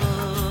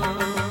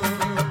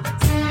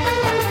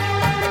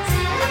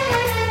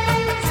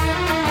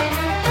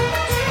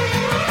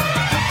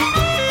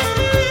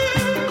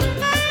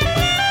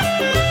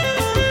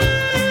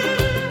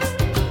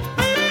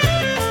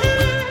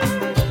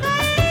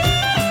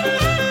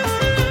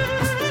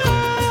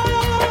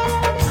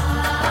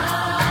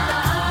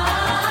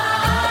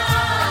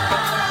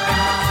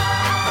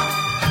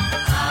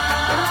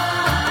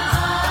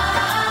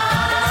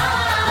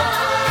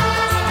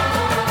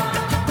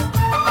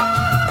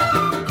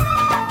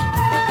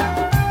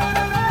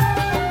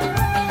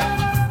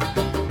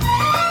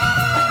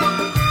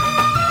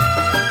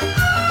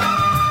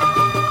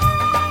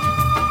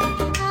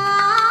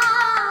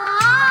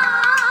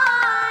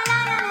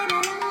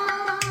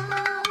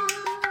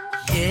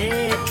 ये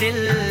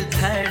दिल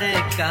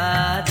धड़का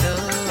दो,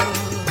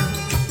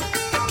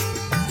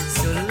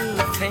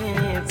 जुल्फें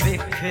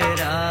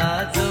बिखरा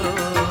दो।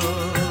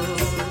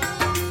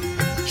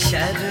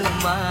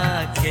 शर्मा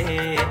के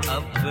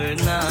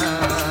अपना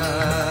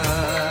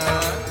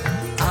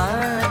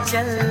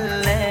आंचल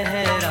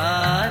लहरा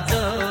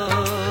दो।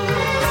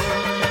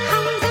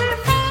 हम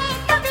जुल्फें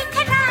तो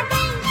बिखरा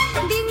दें,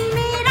 दिन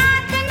में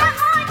रात न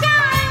हो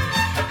जाए।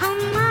 हम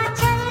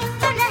आंचल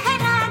तो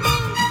लहरा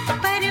दें,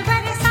 पर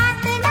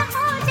बरसात न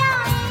हो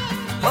जाए।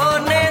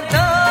 होने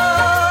दो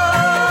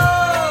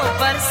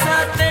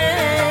बरसातें,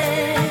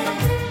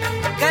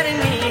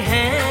 करनी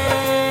है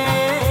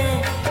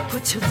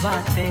कुछ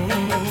बातें।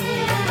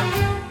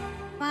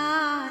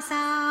 पास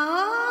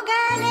आओ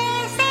गले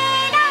से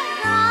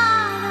लगा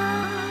लो।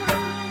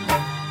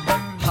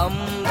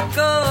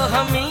 हमको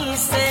हमी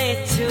से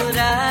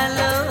चुरा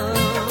लो,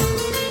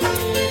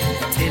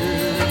 दिल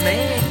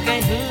में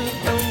कहीं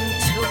तुम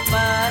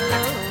छुपा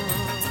लो।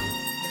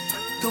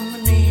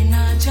 तुमने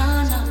ना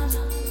जाना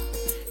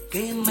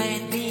कि मैं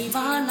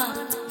दीवाना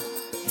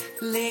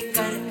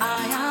लेकर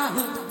आया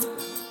हूँ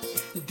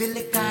दिल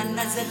का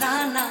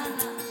नजराना।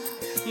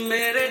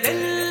 मेरे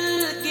दिल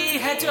की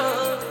है जो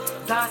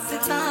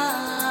दास्तां,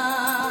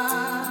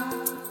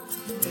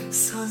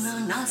 सुनो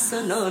ना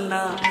सुन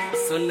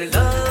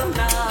लो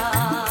ना।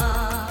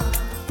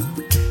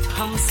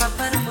 हम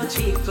सफर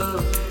मुझी को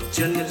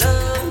चुन लो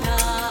ना।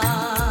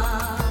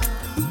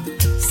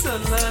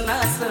 सुनो ना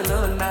सुन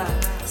लो ना।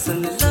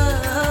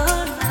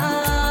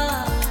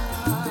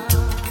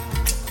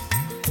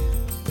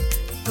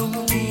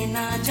 तुमने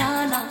ना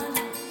जाना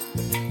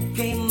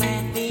कि मैं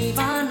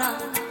दीवाना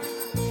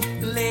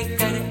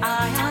लेकर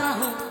आया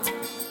हूँ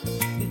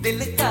दिल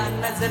का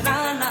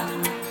नजराना।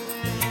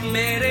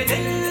 मेरे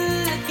दिल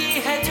की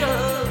है जो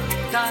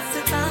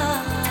दास्तां,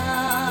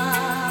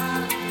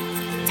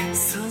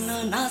 सुनो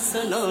ना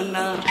सुन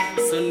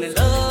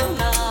लो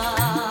ना।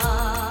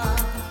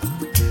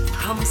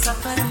 हम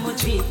सफर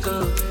मुझी को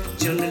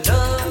चुन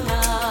लो ना।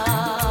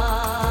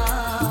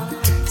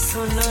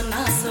 सुनो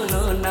ना सुन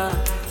लो ना।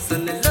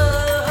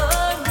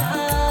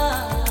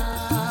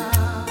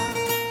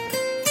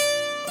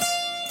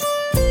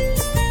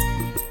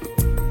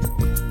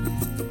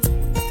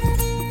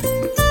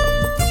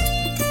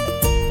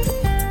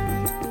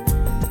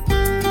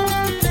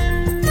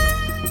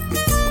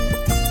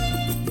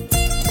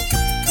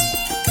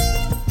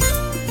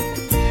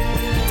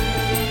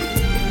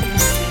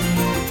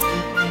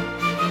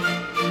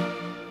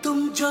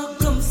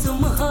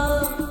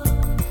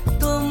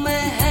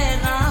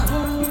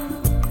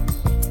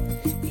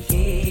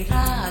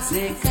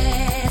 से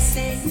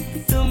कैसे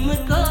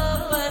तुमको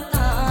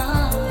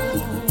बताऊं,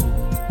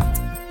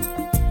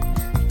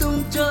 तुम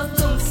जो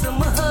गुमसुम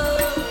हो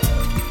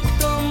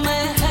तो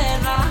मैं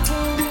हैरान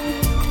हूँ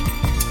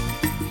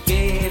कि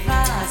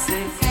राज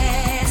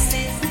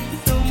कैसे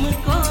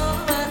तुमको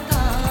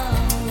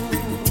बताऊं।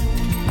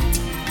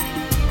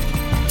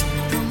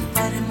 तुम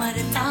पर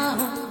मरता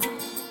हूँ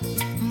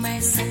मैं,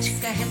 सच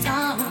कहता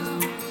हूँ,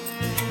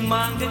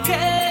 मांग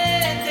के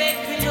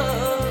देख लो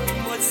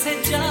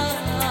मुझसे जान।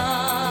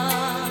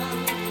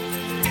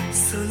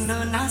 सुनो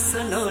ना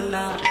सुनो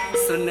ना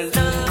सुन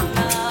लो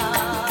ना,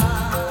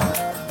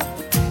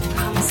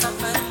 हम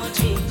सफर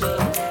मुझे को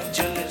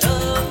चुन लो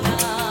ना।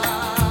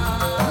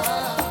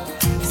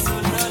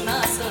 सुनो ना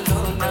सुन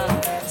लो ना।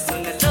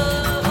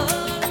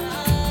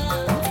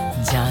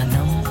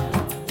 जानम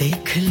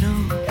देख लो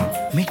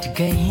मिट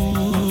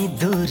गई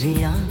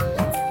दूरियां,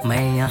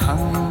 मैं यहाँ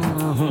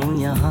हूँ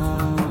यहाँ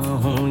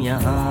हूँ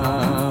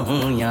यहाँ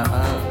हूँ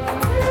यहाँ।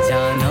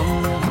 जानम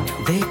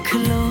देख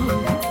लो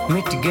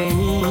मिट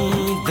गई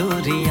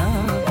दूरियां,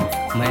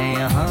 मैं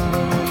यहाँ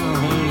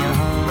हूँ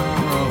यहाँ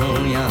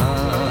हूँ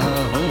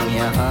यहाँ हूँ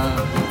यहाँ।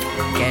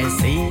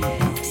 कैसी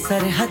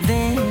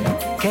सरहदें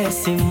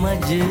कैसी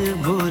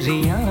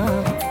मजबूरियां,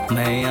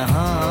 मैं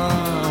यहाँ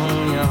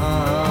हूँ यहाँ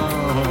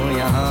हूँ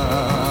यहाँ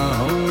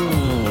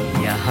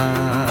हूँ यहाँ।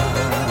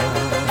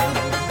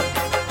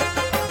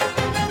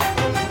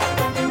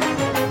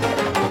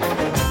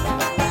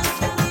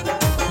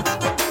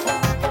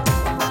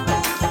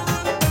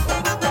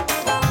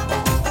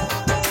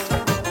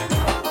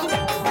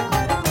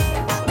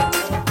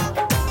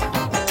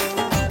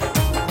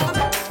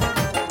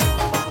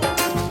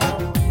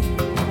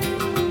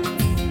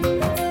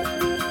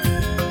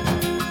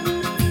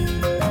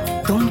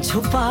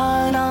 छुपा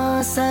ना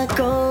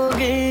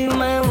सकोगे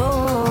मैं वो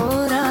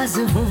राज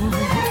हूँ,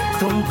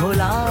 तुम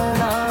भुला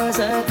ना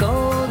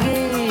सकोगे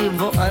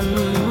वो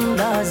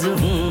अंदाज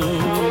हूँ।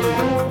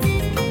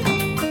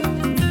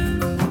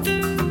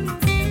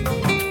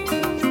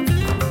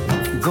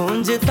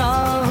 गूंजता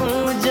हूँ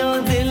जो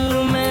दिल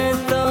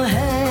में तो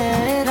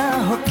हैरान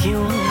हो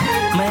क्यों,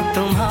 मैं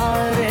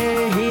तुम्हारे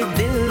ही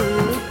दिल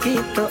की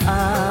तो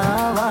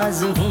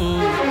आवाज हूँ।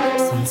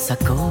 सुन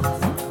सको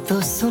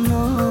तो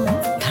सुनो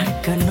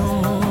धड़कनों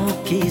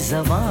की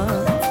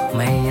ज़बान,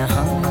 मैं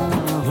यहाँ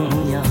हूँ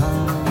यहाँ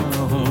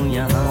हूँ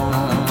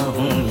यहाँ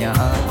हूँ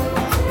यहाँ।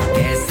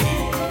 कैसी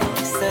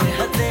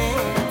सरहदें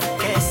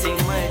कैसी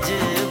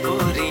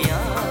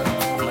मजबूरियाँ,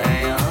 मैं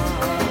यहाँ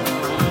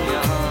हूँ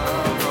यहाँ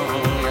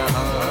हूँ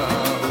यहाँ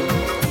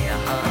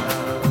यहाँ।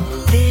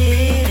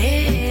 तेरे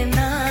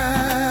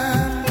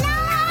नाम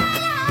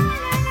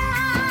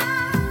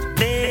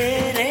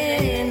तेरे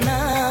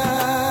नाम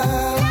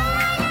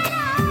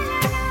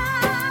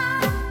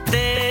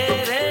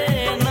तेरे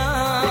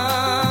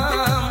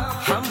नाम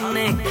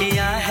हमने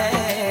किया है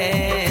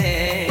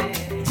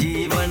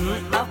जीवन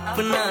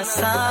अपना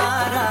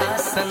सारा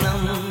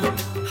सनम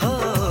हो,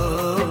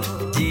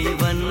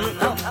 जीवन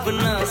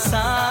अपना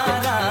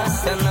सारा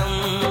सनम।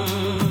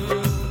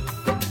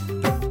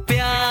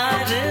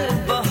 प्यार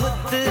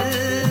बहुत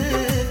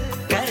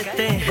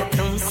करते हैं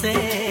तुमसे,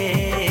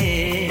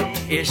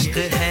 इश्क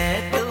है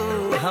तू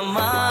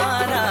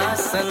हमारा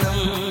सनम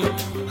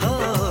हो,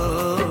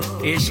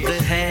 इश्क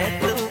है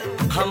तू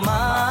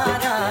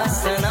हमारा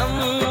सनम।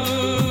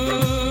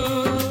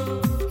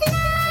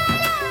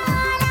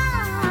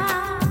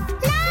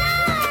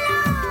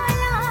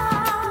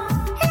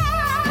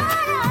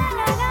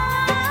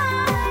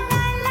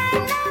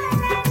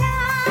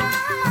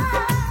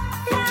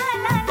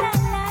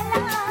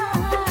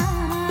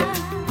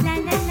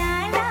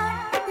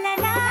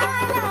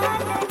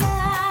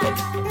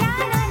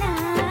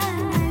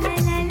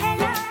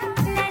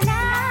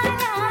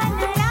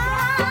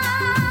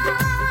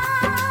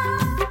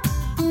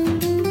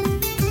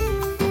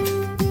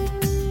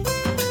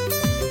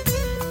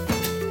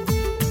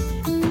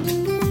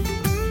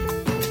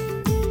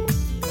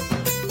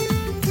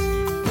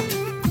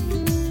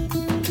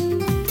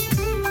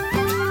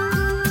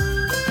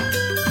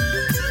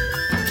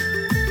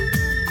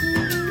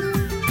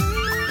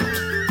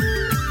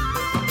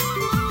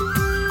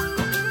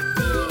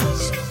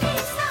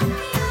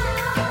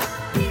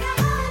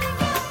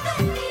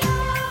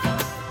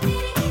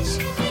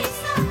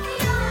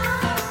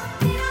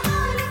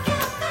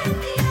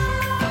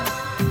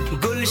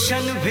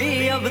 गुलशन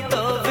भी अब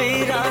तो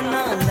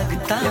वीराना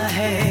लगता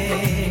है,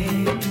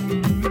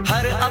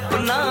 हर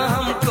अपना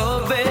हमको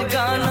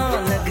बेगाना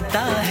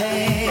लगता है।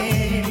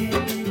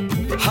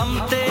 हम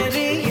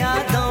तेरी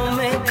यादों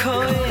में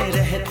खोए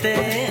रहते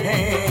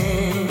हैं,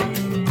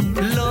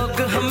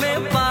 लोग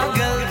हमें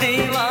पागल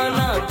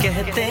दीवाना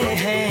कहते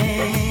हैं।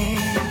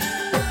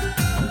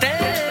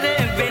 तेरे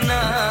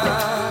बिना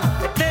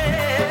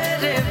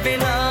तेरे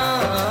बिना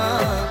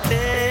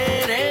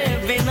तेरे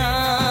बिना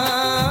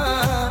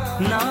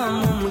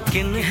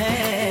नामुमकिन है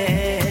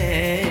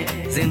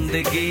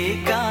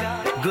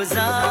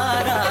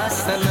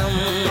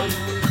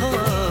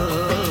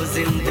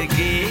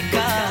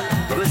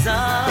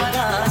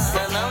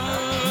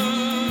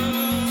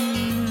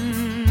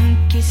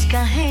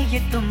ये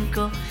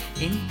तुमको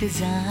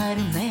इंतजार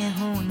में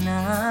हूँ ना,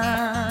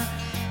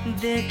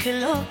 देख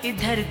लो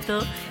इधर तो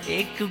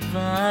एक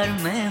बार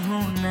मैं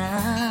हूँ ना।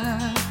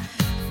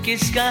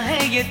 किसका है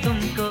ये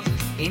तुमको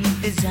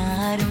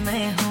इंतजार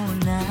में हूँ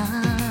ना,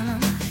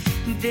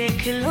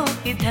 देख लो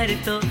इधर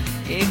तो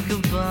एक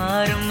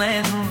बार मैं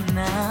हूँ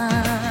ना।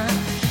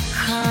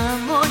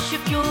 खामोश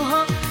क्यों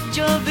हो,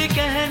 जो भी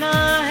कहना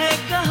है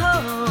कहो,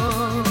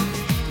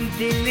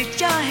 दिल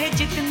चाहे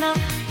जितना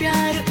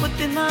प्यार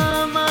उतना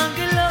मांग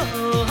लो।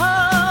 हो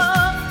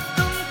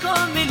तुमको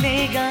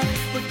मिलेगा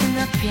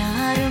उतना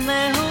प्यार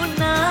मैं हूँ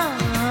ना।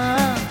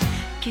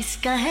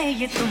 किसका है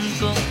ये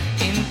तुमको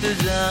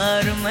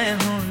इंतजार मैं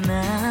हूँ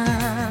ना,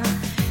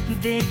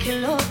 देख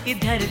लो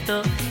इधर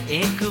तो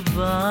एक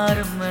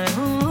बार मैं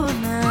हूँ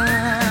ना।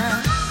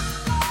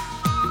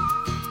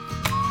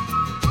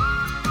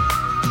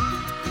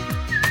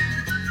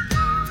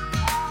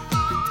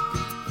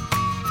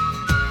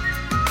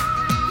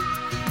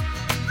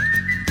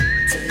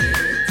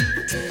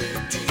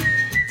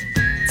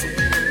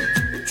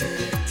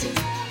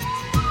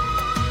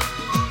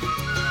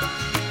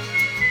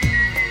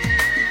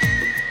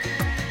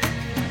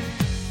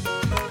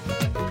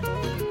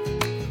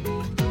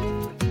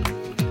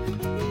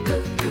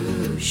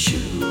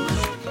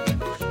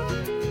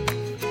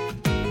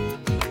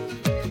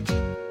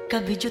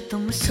 कभी जो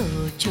तुम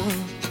सोचो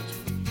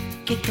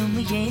कि तुम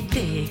ये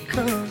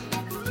देखो,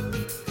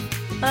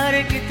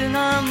 अरे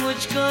कितना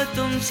मुझको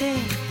तुमसे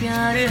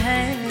प्यार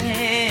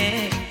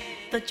है,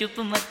 तो चुप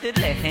मत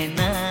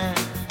रहना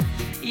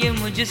ये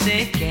मुझसे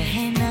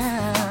कहना।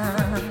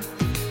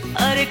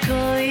 अरे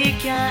कोई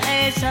क्या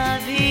ऐसा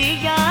भी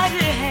यार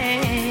है,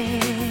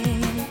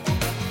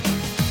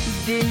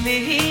 दिल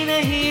ही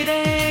नहीं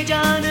रे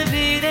जान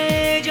भी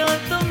रे जो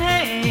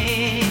तुम्हें,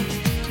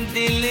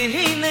 दिल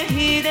ही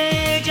नहीं रे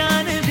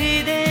जान भी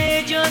दे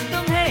जो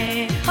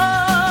तुम्हें। हो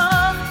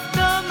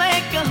तो मैं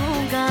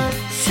कहूँगा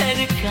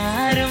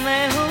सरकार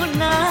मैं हूँ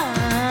ना।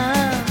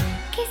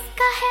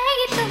 किसका है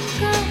ये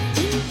तुमको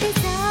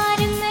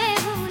इंतजार मैं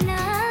हूँ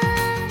ना,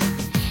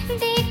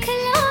 देख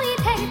लो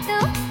इधर तो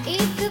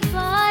एक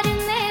बार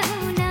मैं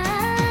हूँ ना।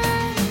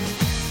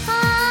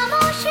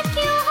 खामोश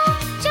क्यों हो,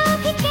 जो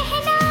भी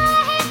कहना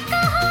है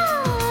कहो,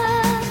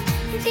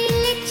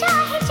 दिल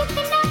चाहे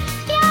जितना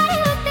प्यार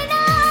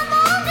उतना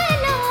मांग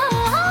लो।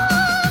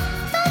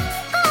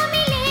 तुमको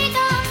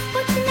मिलेगा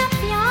उतना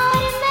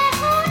प्यार मैं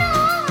हूँ ना।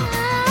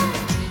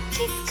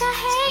 किसका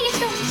है ये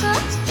तुमको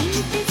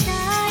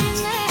इंतजार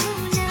मैं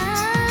हूँ ना,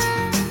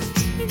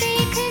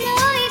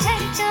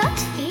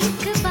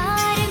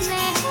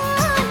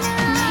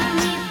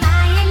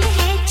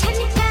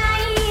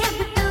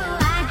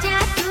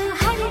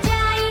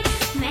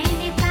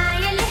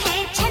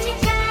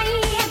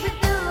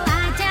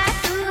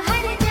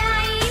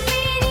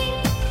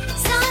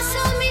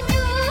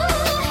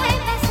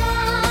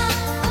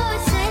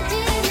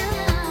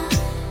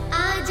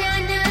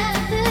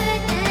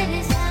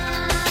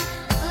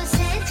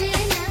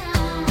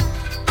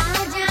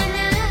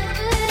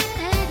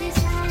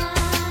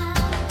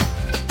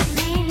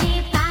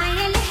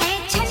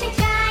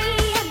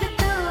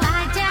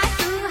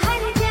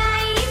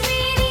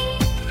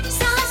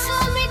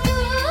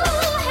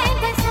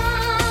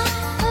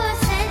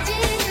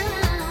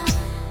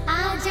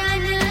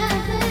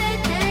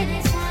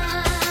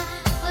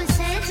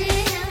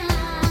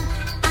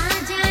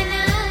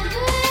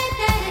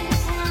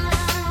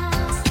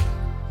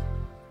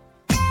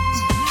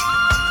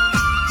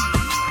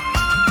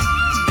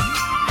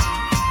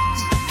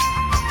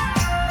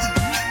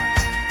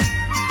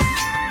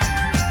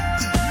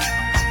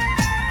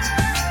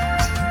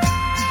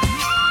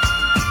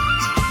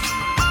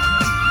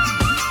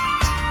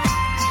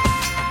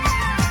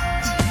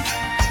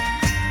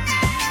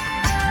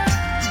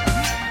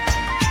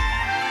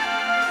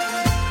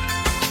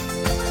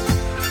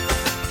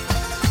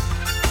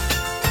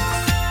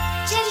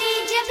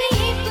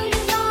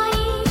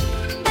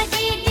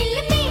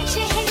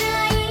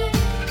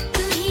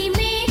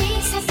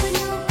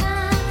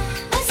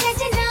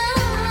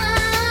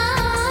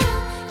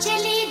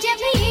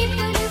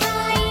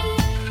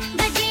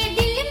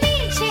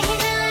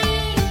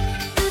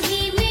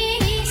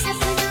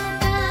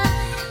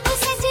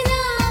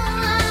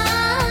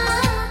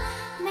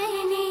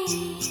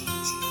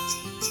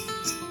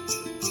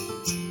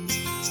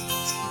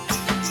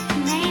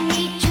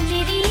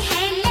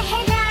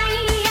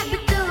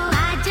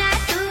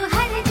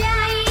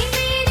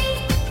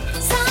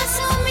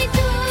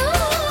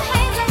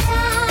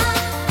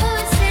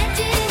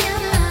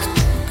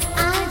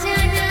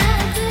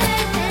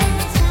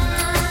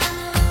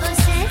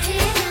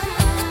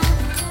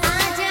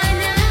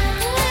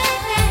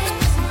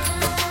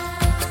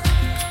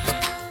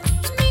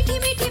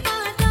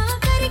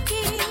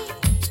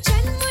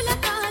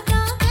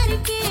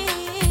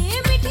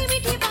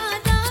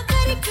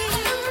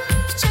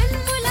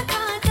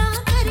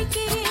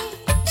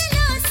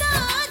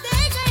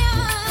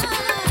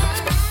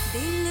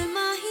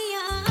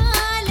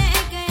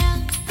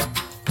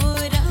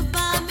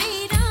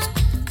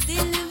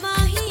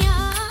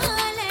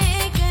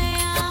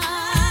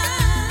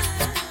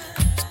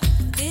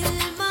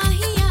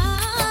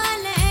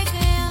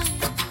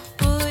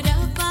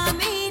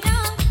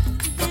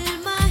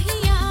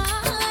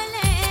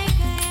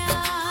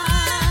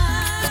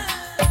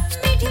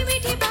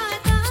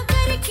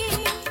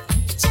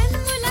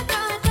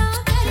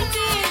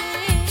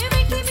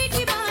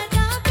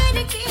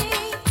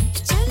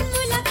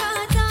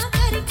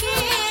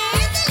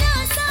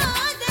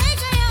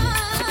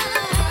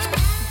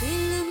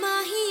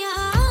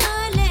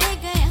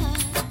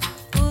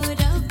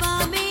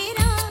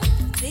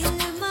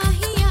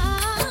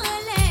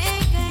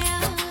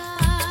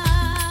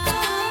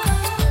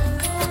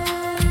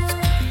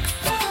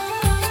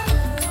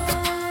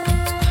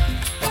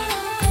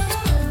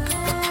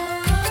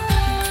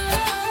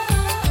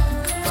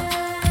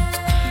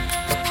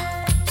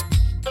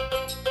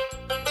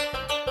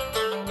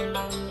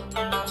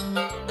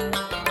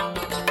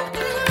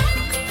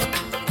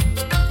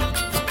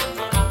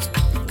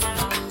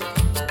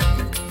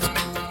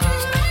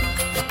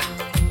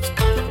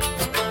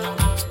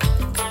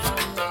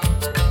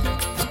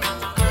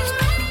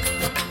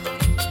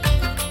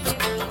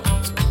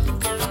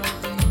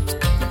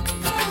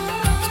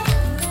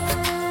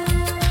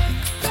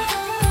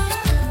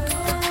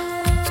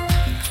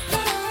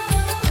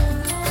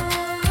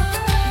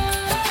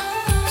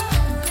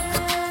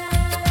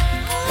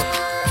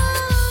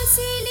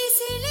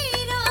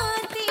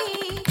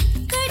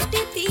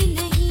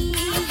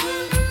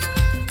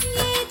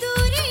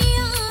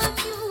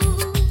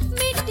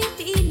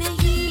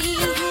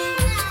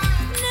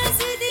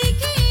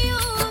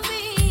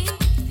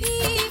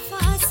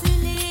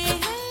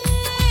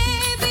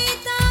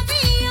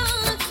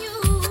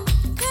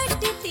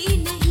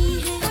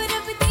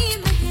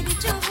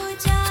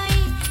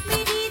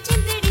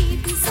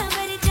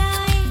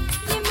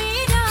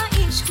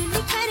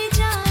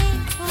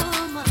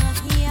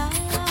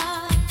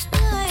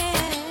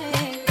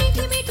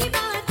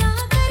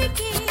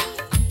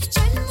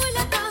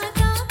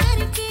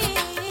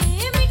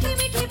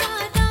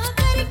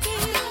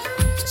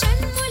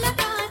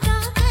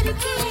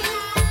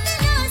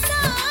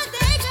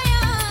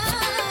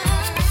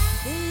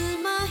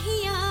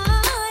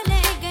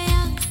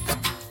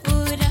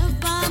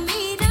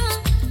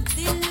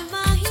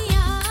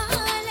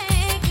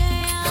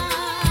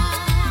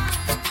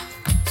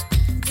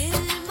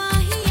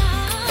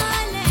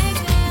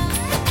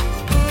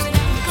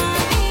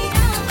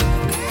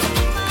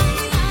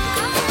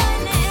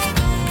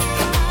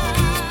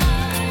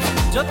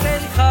 जो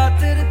तेरी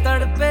खातिर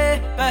तड़पे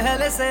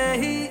पहले से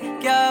ही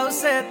क्या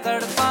उसे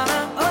तड़पाना।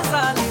 ओ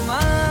जालिमा,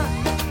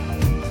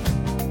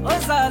 ओ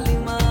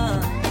जालिमा,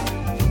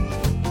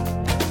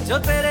 जो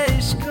तेरे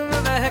इश्क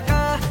में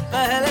बहका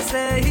पहले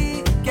से ही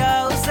क्या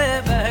उसे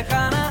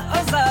बहकाना।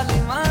 ओ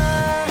जालिमा,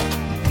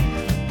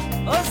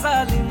 ओ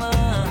जालिमा,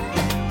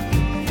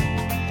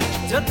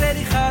 जो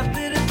तेरी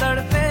खातिर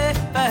तड़पे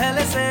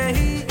पहले से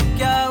ही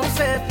क्या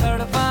उसे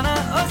तड़पाना।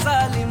 ओ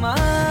जालिमा,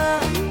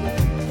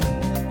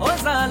 ओ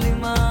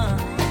जालिमा,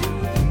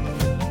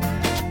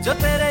 जो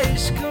तेरे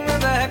इश्क में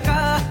बहका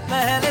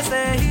पहले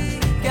से ही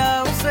क्या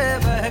उसे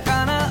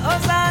बहकाना। ओ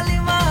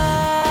जालिमा,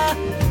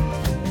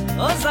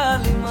 ओ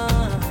जालिमा,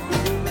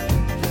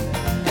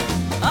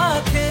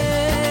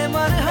 आंखें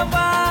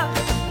मरहबा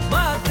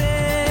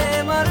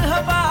बातें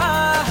मरहबा,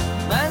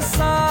 मैं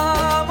सौ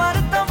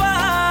मर्तबा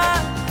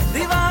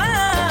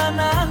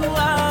दीवाना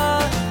हुआ,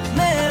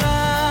 मेरा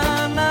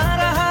ना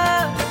रहा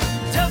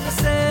जब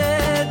से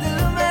दिल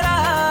मेरा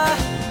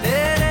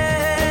तेरे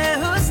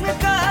हुस्न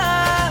का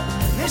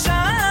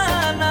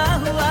निशाना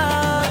हुआ।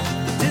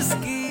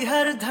 जिसकी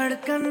हर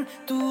धड़कन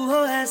तू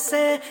हो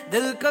ऐसे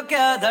दिल को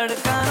क्या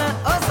धड़काना।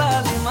 ओ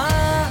जालिमा,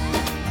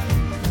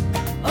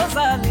 ओ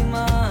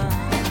जालिमा,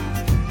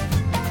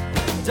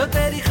 जो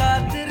तेरी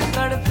खातिर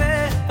तड़पे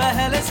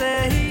पहले से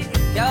ही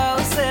क्या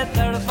उसे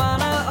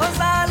तड़पाना। ओ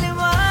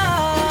जालिमा,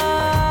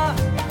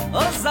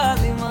 ओ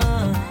जालिमा,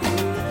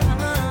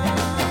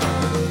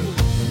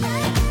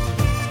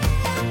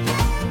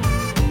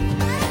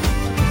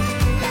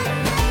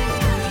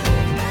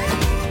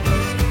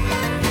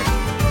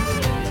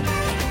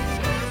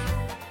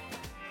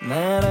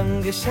 मैं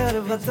रंग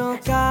शरबतों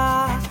का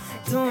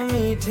तू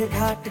मीठे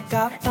घाट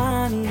का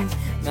पानी।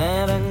 मैं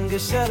रंग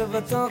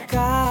शरबतों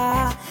का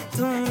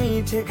तू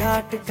मीठे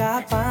घाट का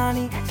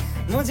पानी।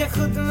 मुझे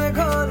खुद में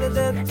घोल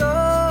दे तो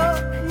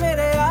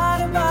मेरे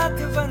यार बात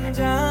बन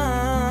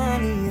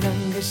जानी।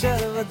 रंग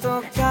शरबतों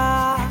का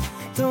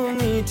तू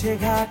मीठे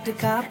घाट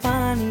का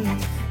पानी।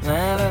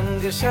 मैं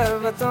रंग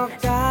शरबतों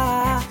का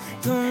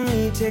तू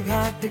मीठे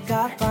घाट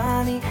का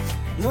पानी।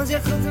 मुझे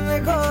खुद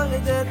में घोल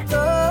दे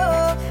तो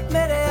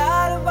मेरे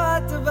यार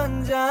बात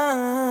बन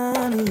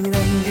जानी।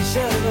 रंग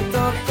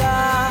शरबतों का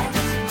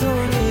तू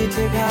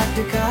मीठे घाट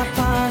का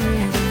पानी।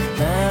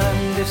 मैं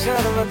रंग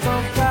शरबतों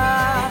का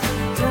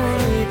तू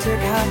मीठे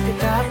घाट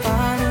का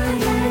पानी।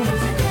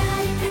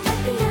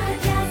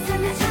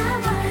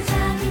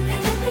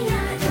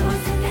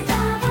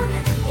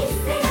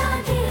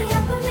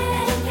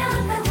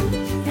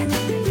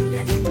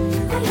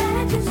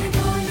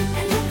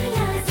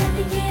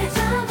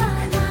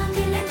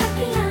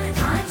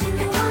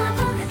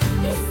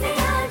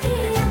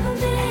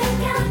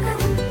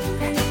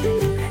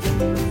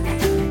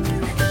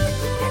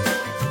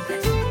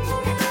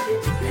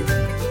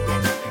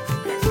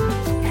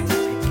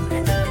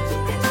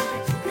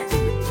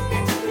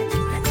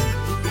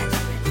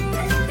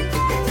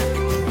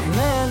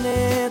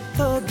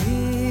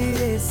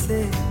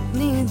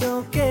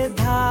 नींदों के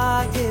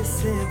धागे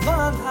से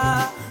बांधा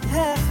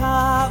है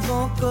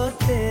ख्वाबों को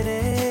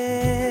तेरे।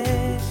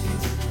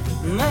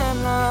 मैं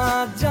ना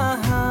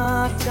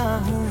जहाँ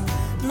चाहूँ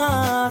ना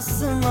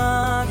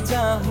आसमां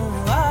चाहूँ,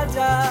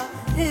 आजा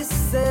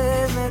हिस्से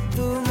में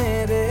तू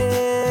मेरे।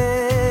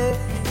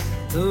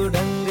 तू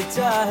ढंग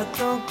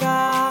चाहतों का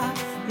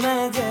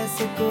मैं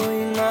जैसे कोई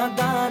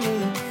नादानी।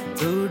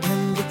 तू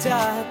ढंग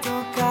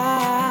चाहतों का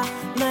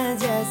मैं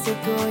जैसे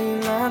कोई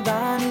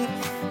नादानी।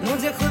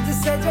 मुझे खुद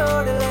से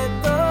जोड़ ले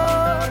तो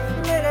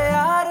मेरे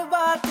यार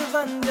बात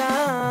बन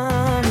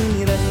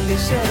जानी। रंग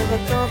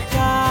शरबतों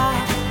का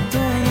तू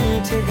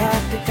मीठे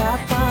घाट का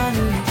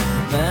पानी।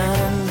 मैं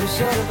रंग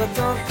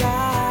शरबतों का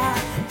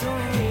तू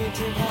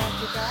मीठे घाट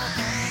का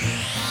पानी।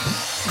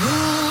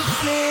 धूप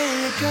से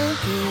निकल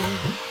के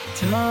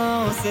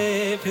छाँव से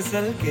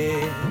फिसल के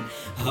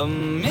हम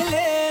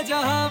मिले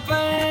जहाँ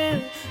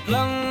पर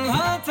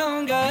लम्हा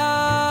थम गया।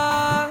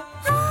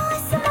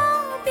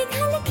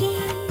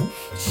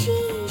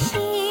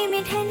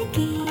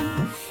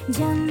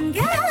 जम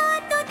गया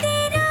तो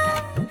तेरा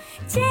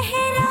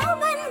चेहरा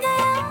बन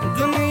गया।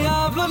 दुनिया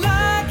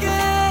भुला के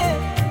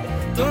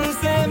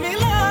तुमसे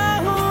मिला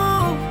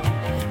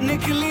हूँ,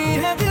 निकली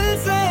है दिल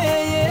से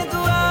ये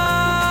दुआ।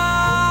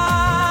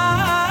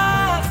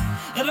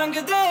 रंग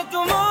दे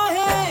तुम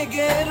मोहे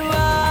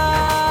गेरुआ,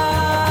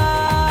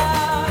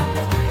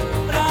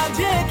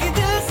 राजे की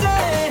दिल से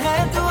है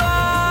दुआ।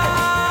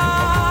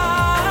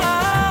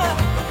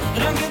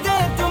 रंग दे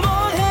तुम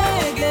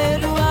मोहे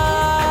गेरुआ,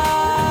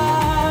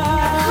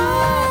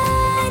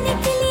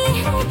 निकली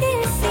है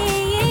दिल से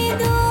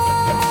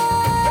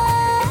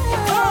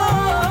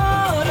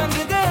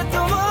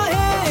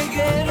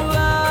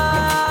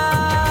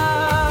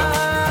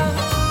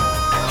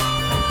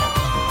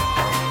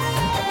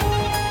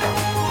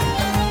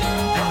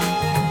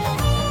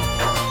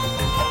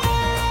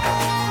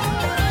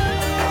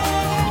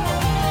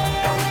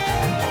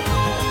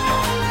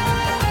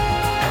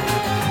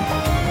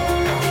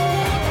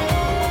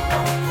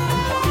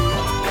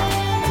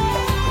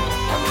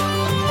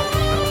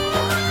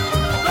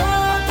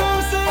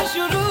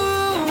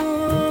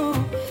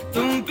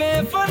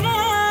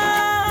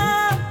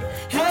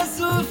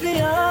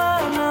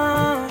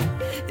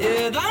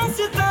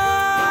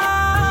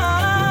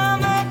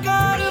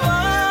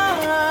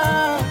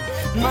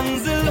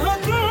हो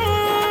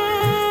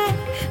तुम,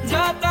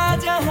 जाता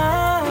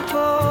जहां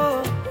को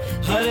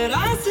हर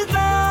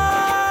रास्ता।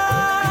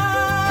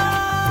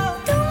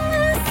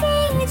 तुमसे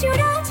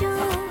जुड़ा जो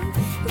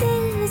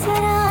दिल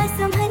जरा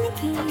संभल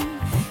के,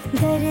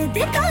 दर्द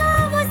का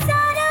वो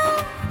सारा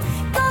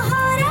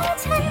कोहरा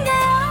छन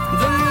गया।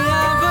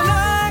 दुनिया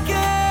बुला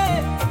के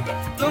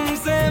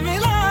तुमसे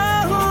मिला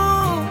हूँ,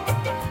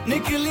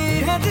 निकली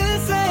है दिल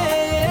से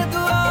ये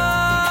दुआ,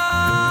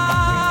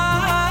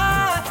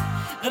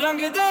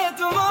 रंग दे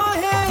तुम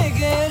मोहे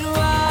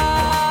गेरुआ।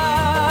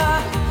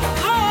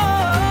 ओ,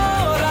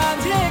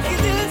 रांझे की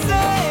दिल से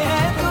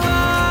है दुआ,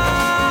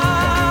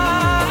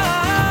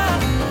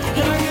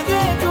 रंग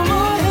दे तुम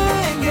मोहे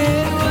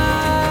गेरुआ।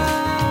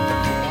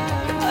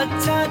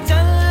 अच्छा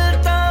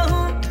चलता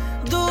हूँ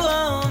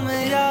दुआओं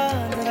में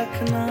याद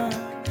रखना,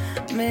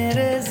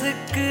 मेरे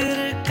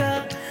जिक्र का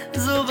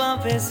जुबां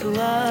पे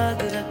सुहाग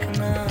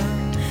रखना।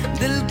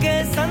 दिल के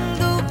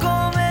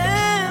संदूकों में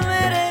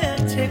मेरे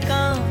अच्छे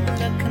काम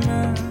रखना,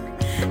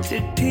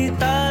 चिट्ठी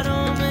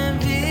तारों में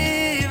भी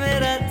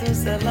मेरा तू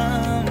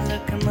सलाम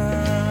रखना।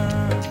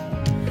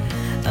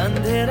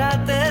 अंधेरा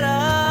तेरा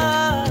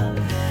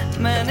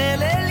मैंने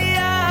ले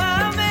लिया,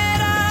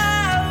 मेरा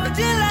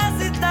उजला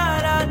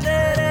सितारा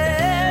तेरे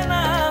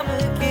नाम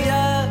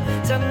किया।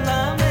 चन्ना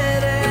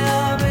मेरे आ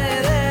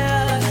मेरे आ,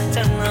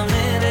 चन्ना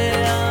मेरे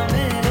आ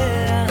मेरे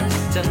आ,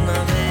 चन्ना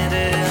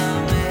मेरे आ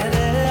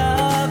मेरे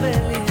आ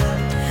बेलिया।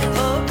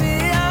 ओ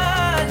पिया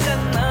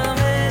चन्ना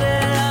मेरे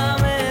आ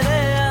मेरे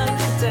आ,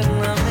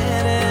 चन्ना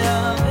मेरे आ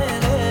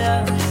मेरे आ,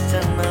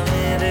 चन्ना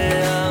मेरे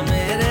आ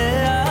मेरे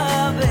आ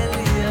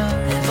बेलिया।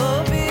 ओ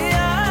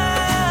पिया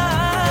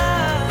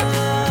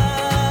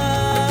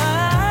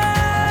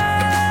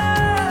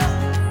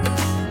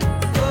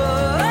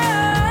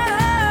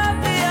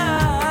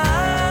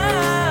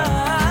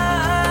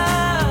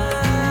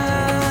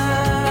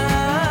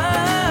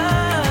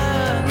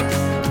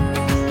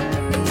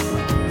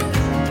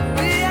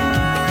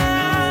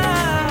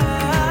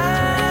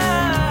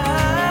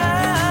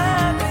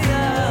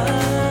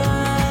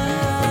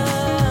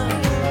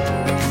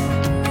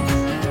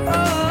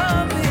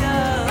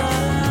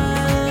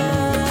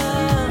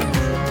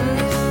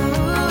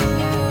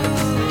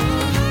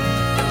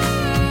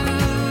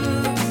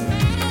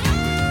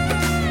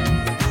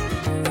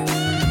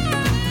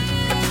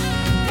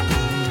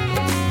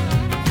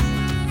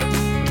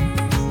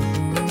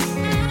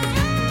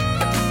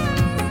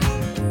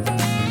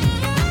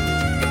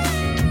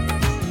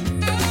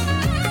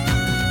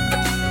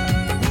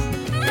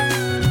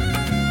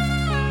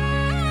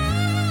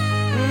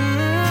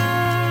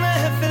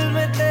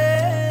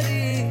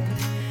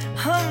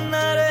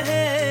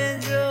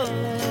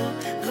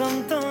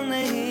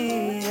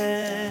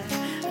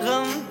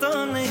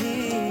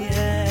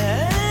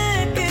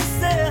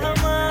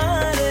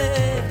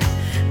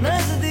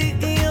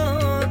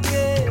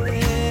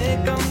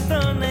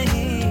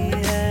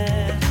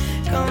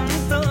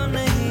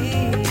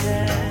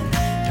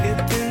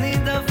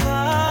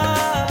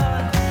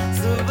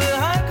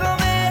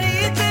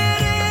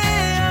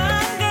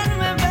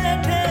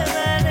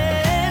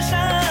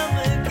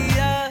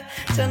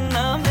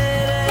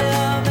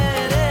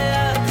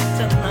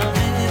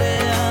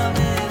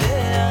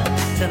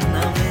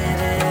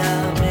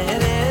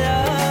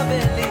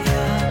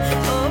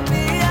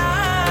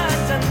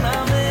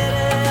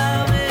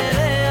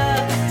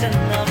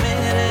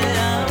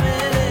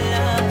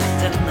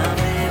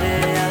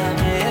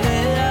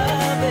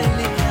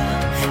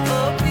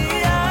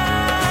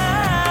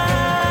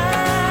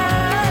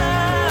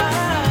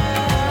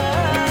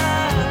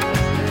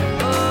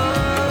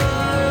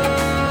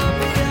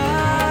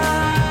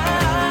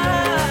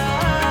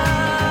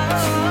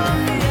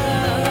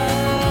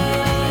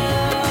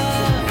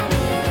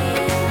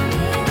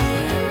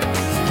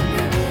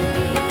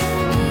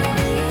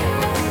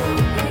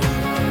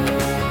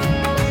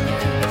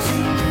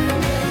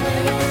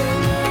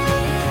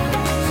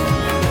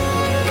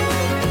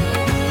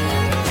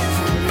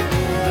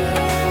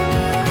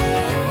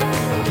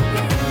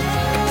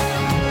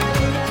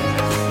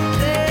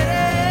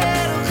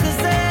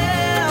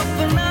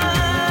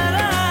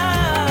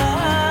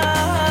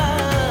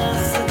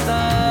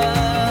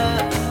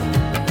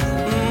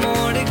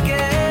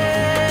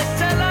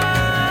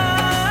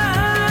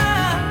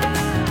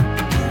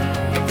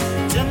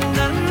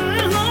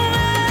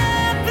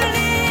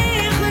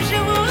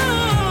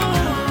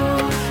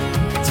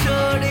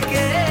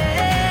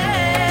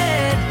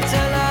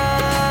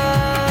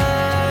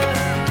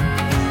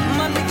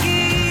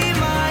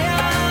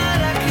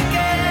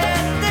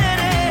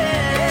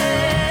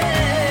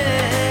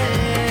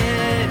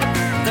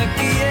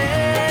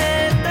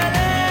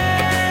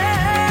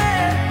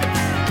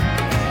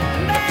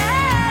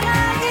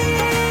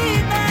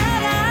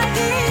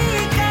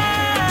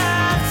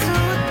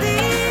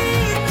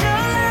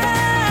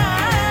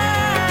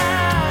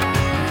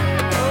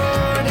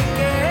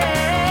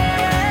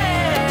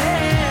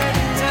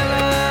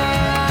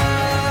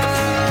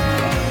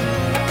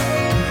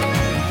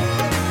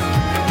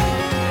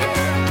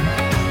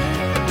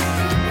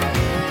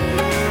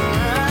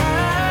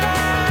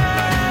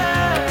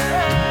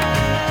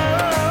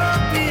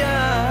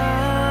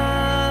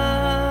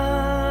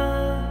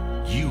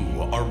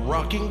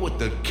with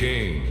the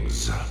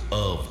kings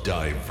of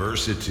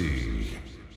diversity.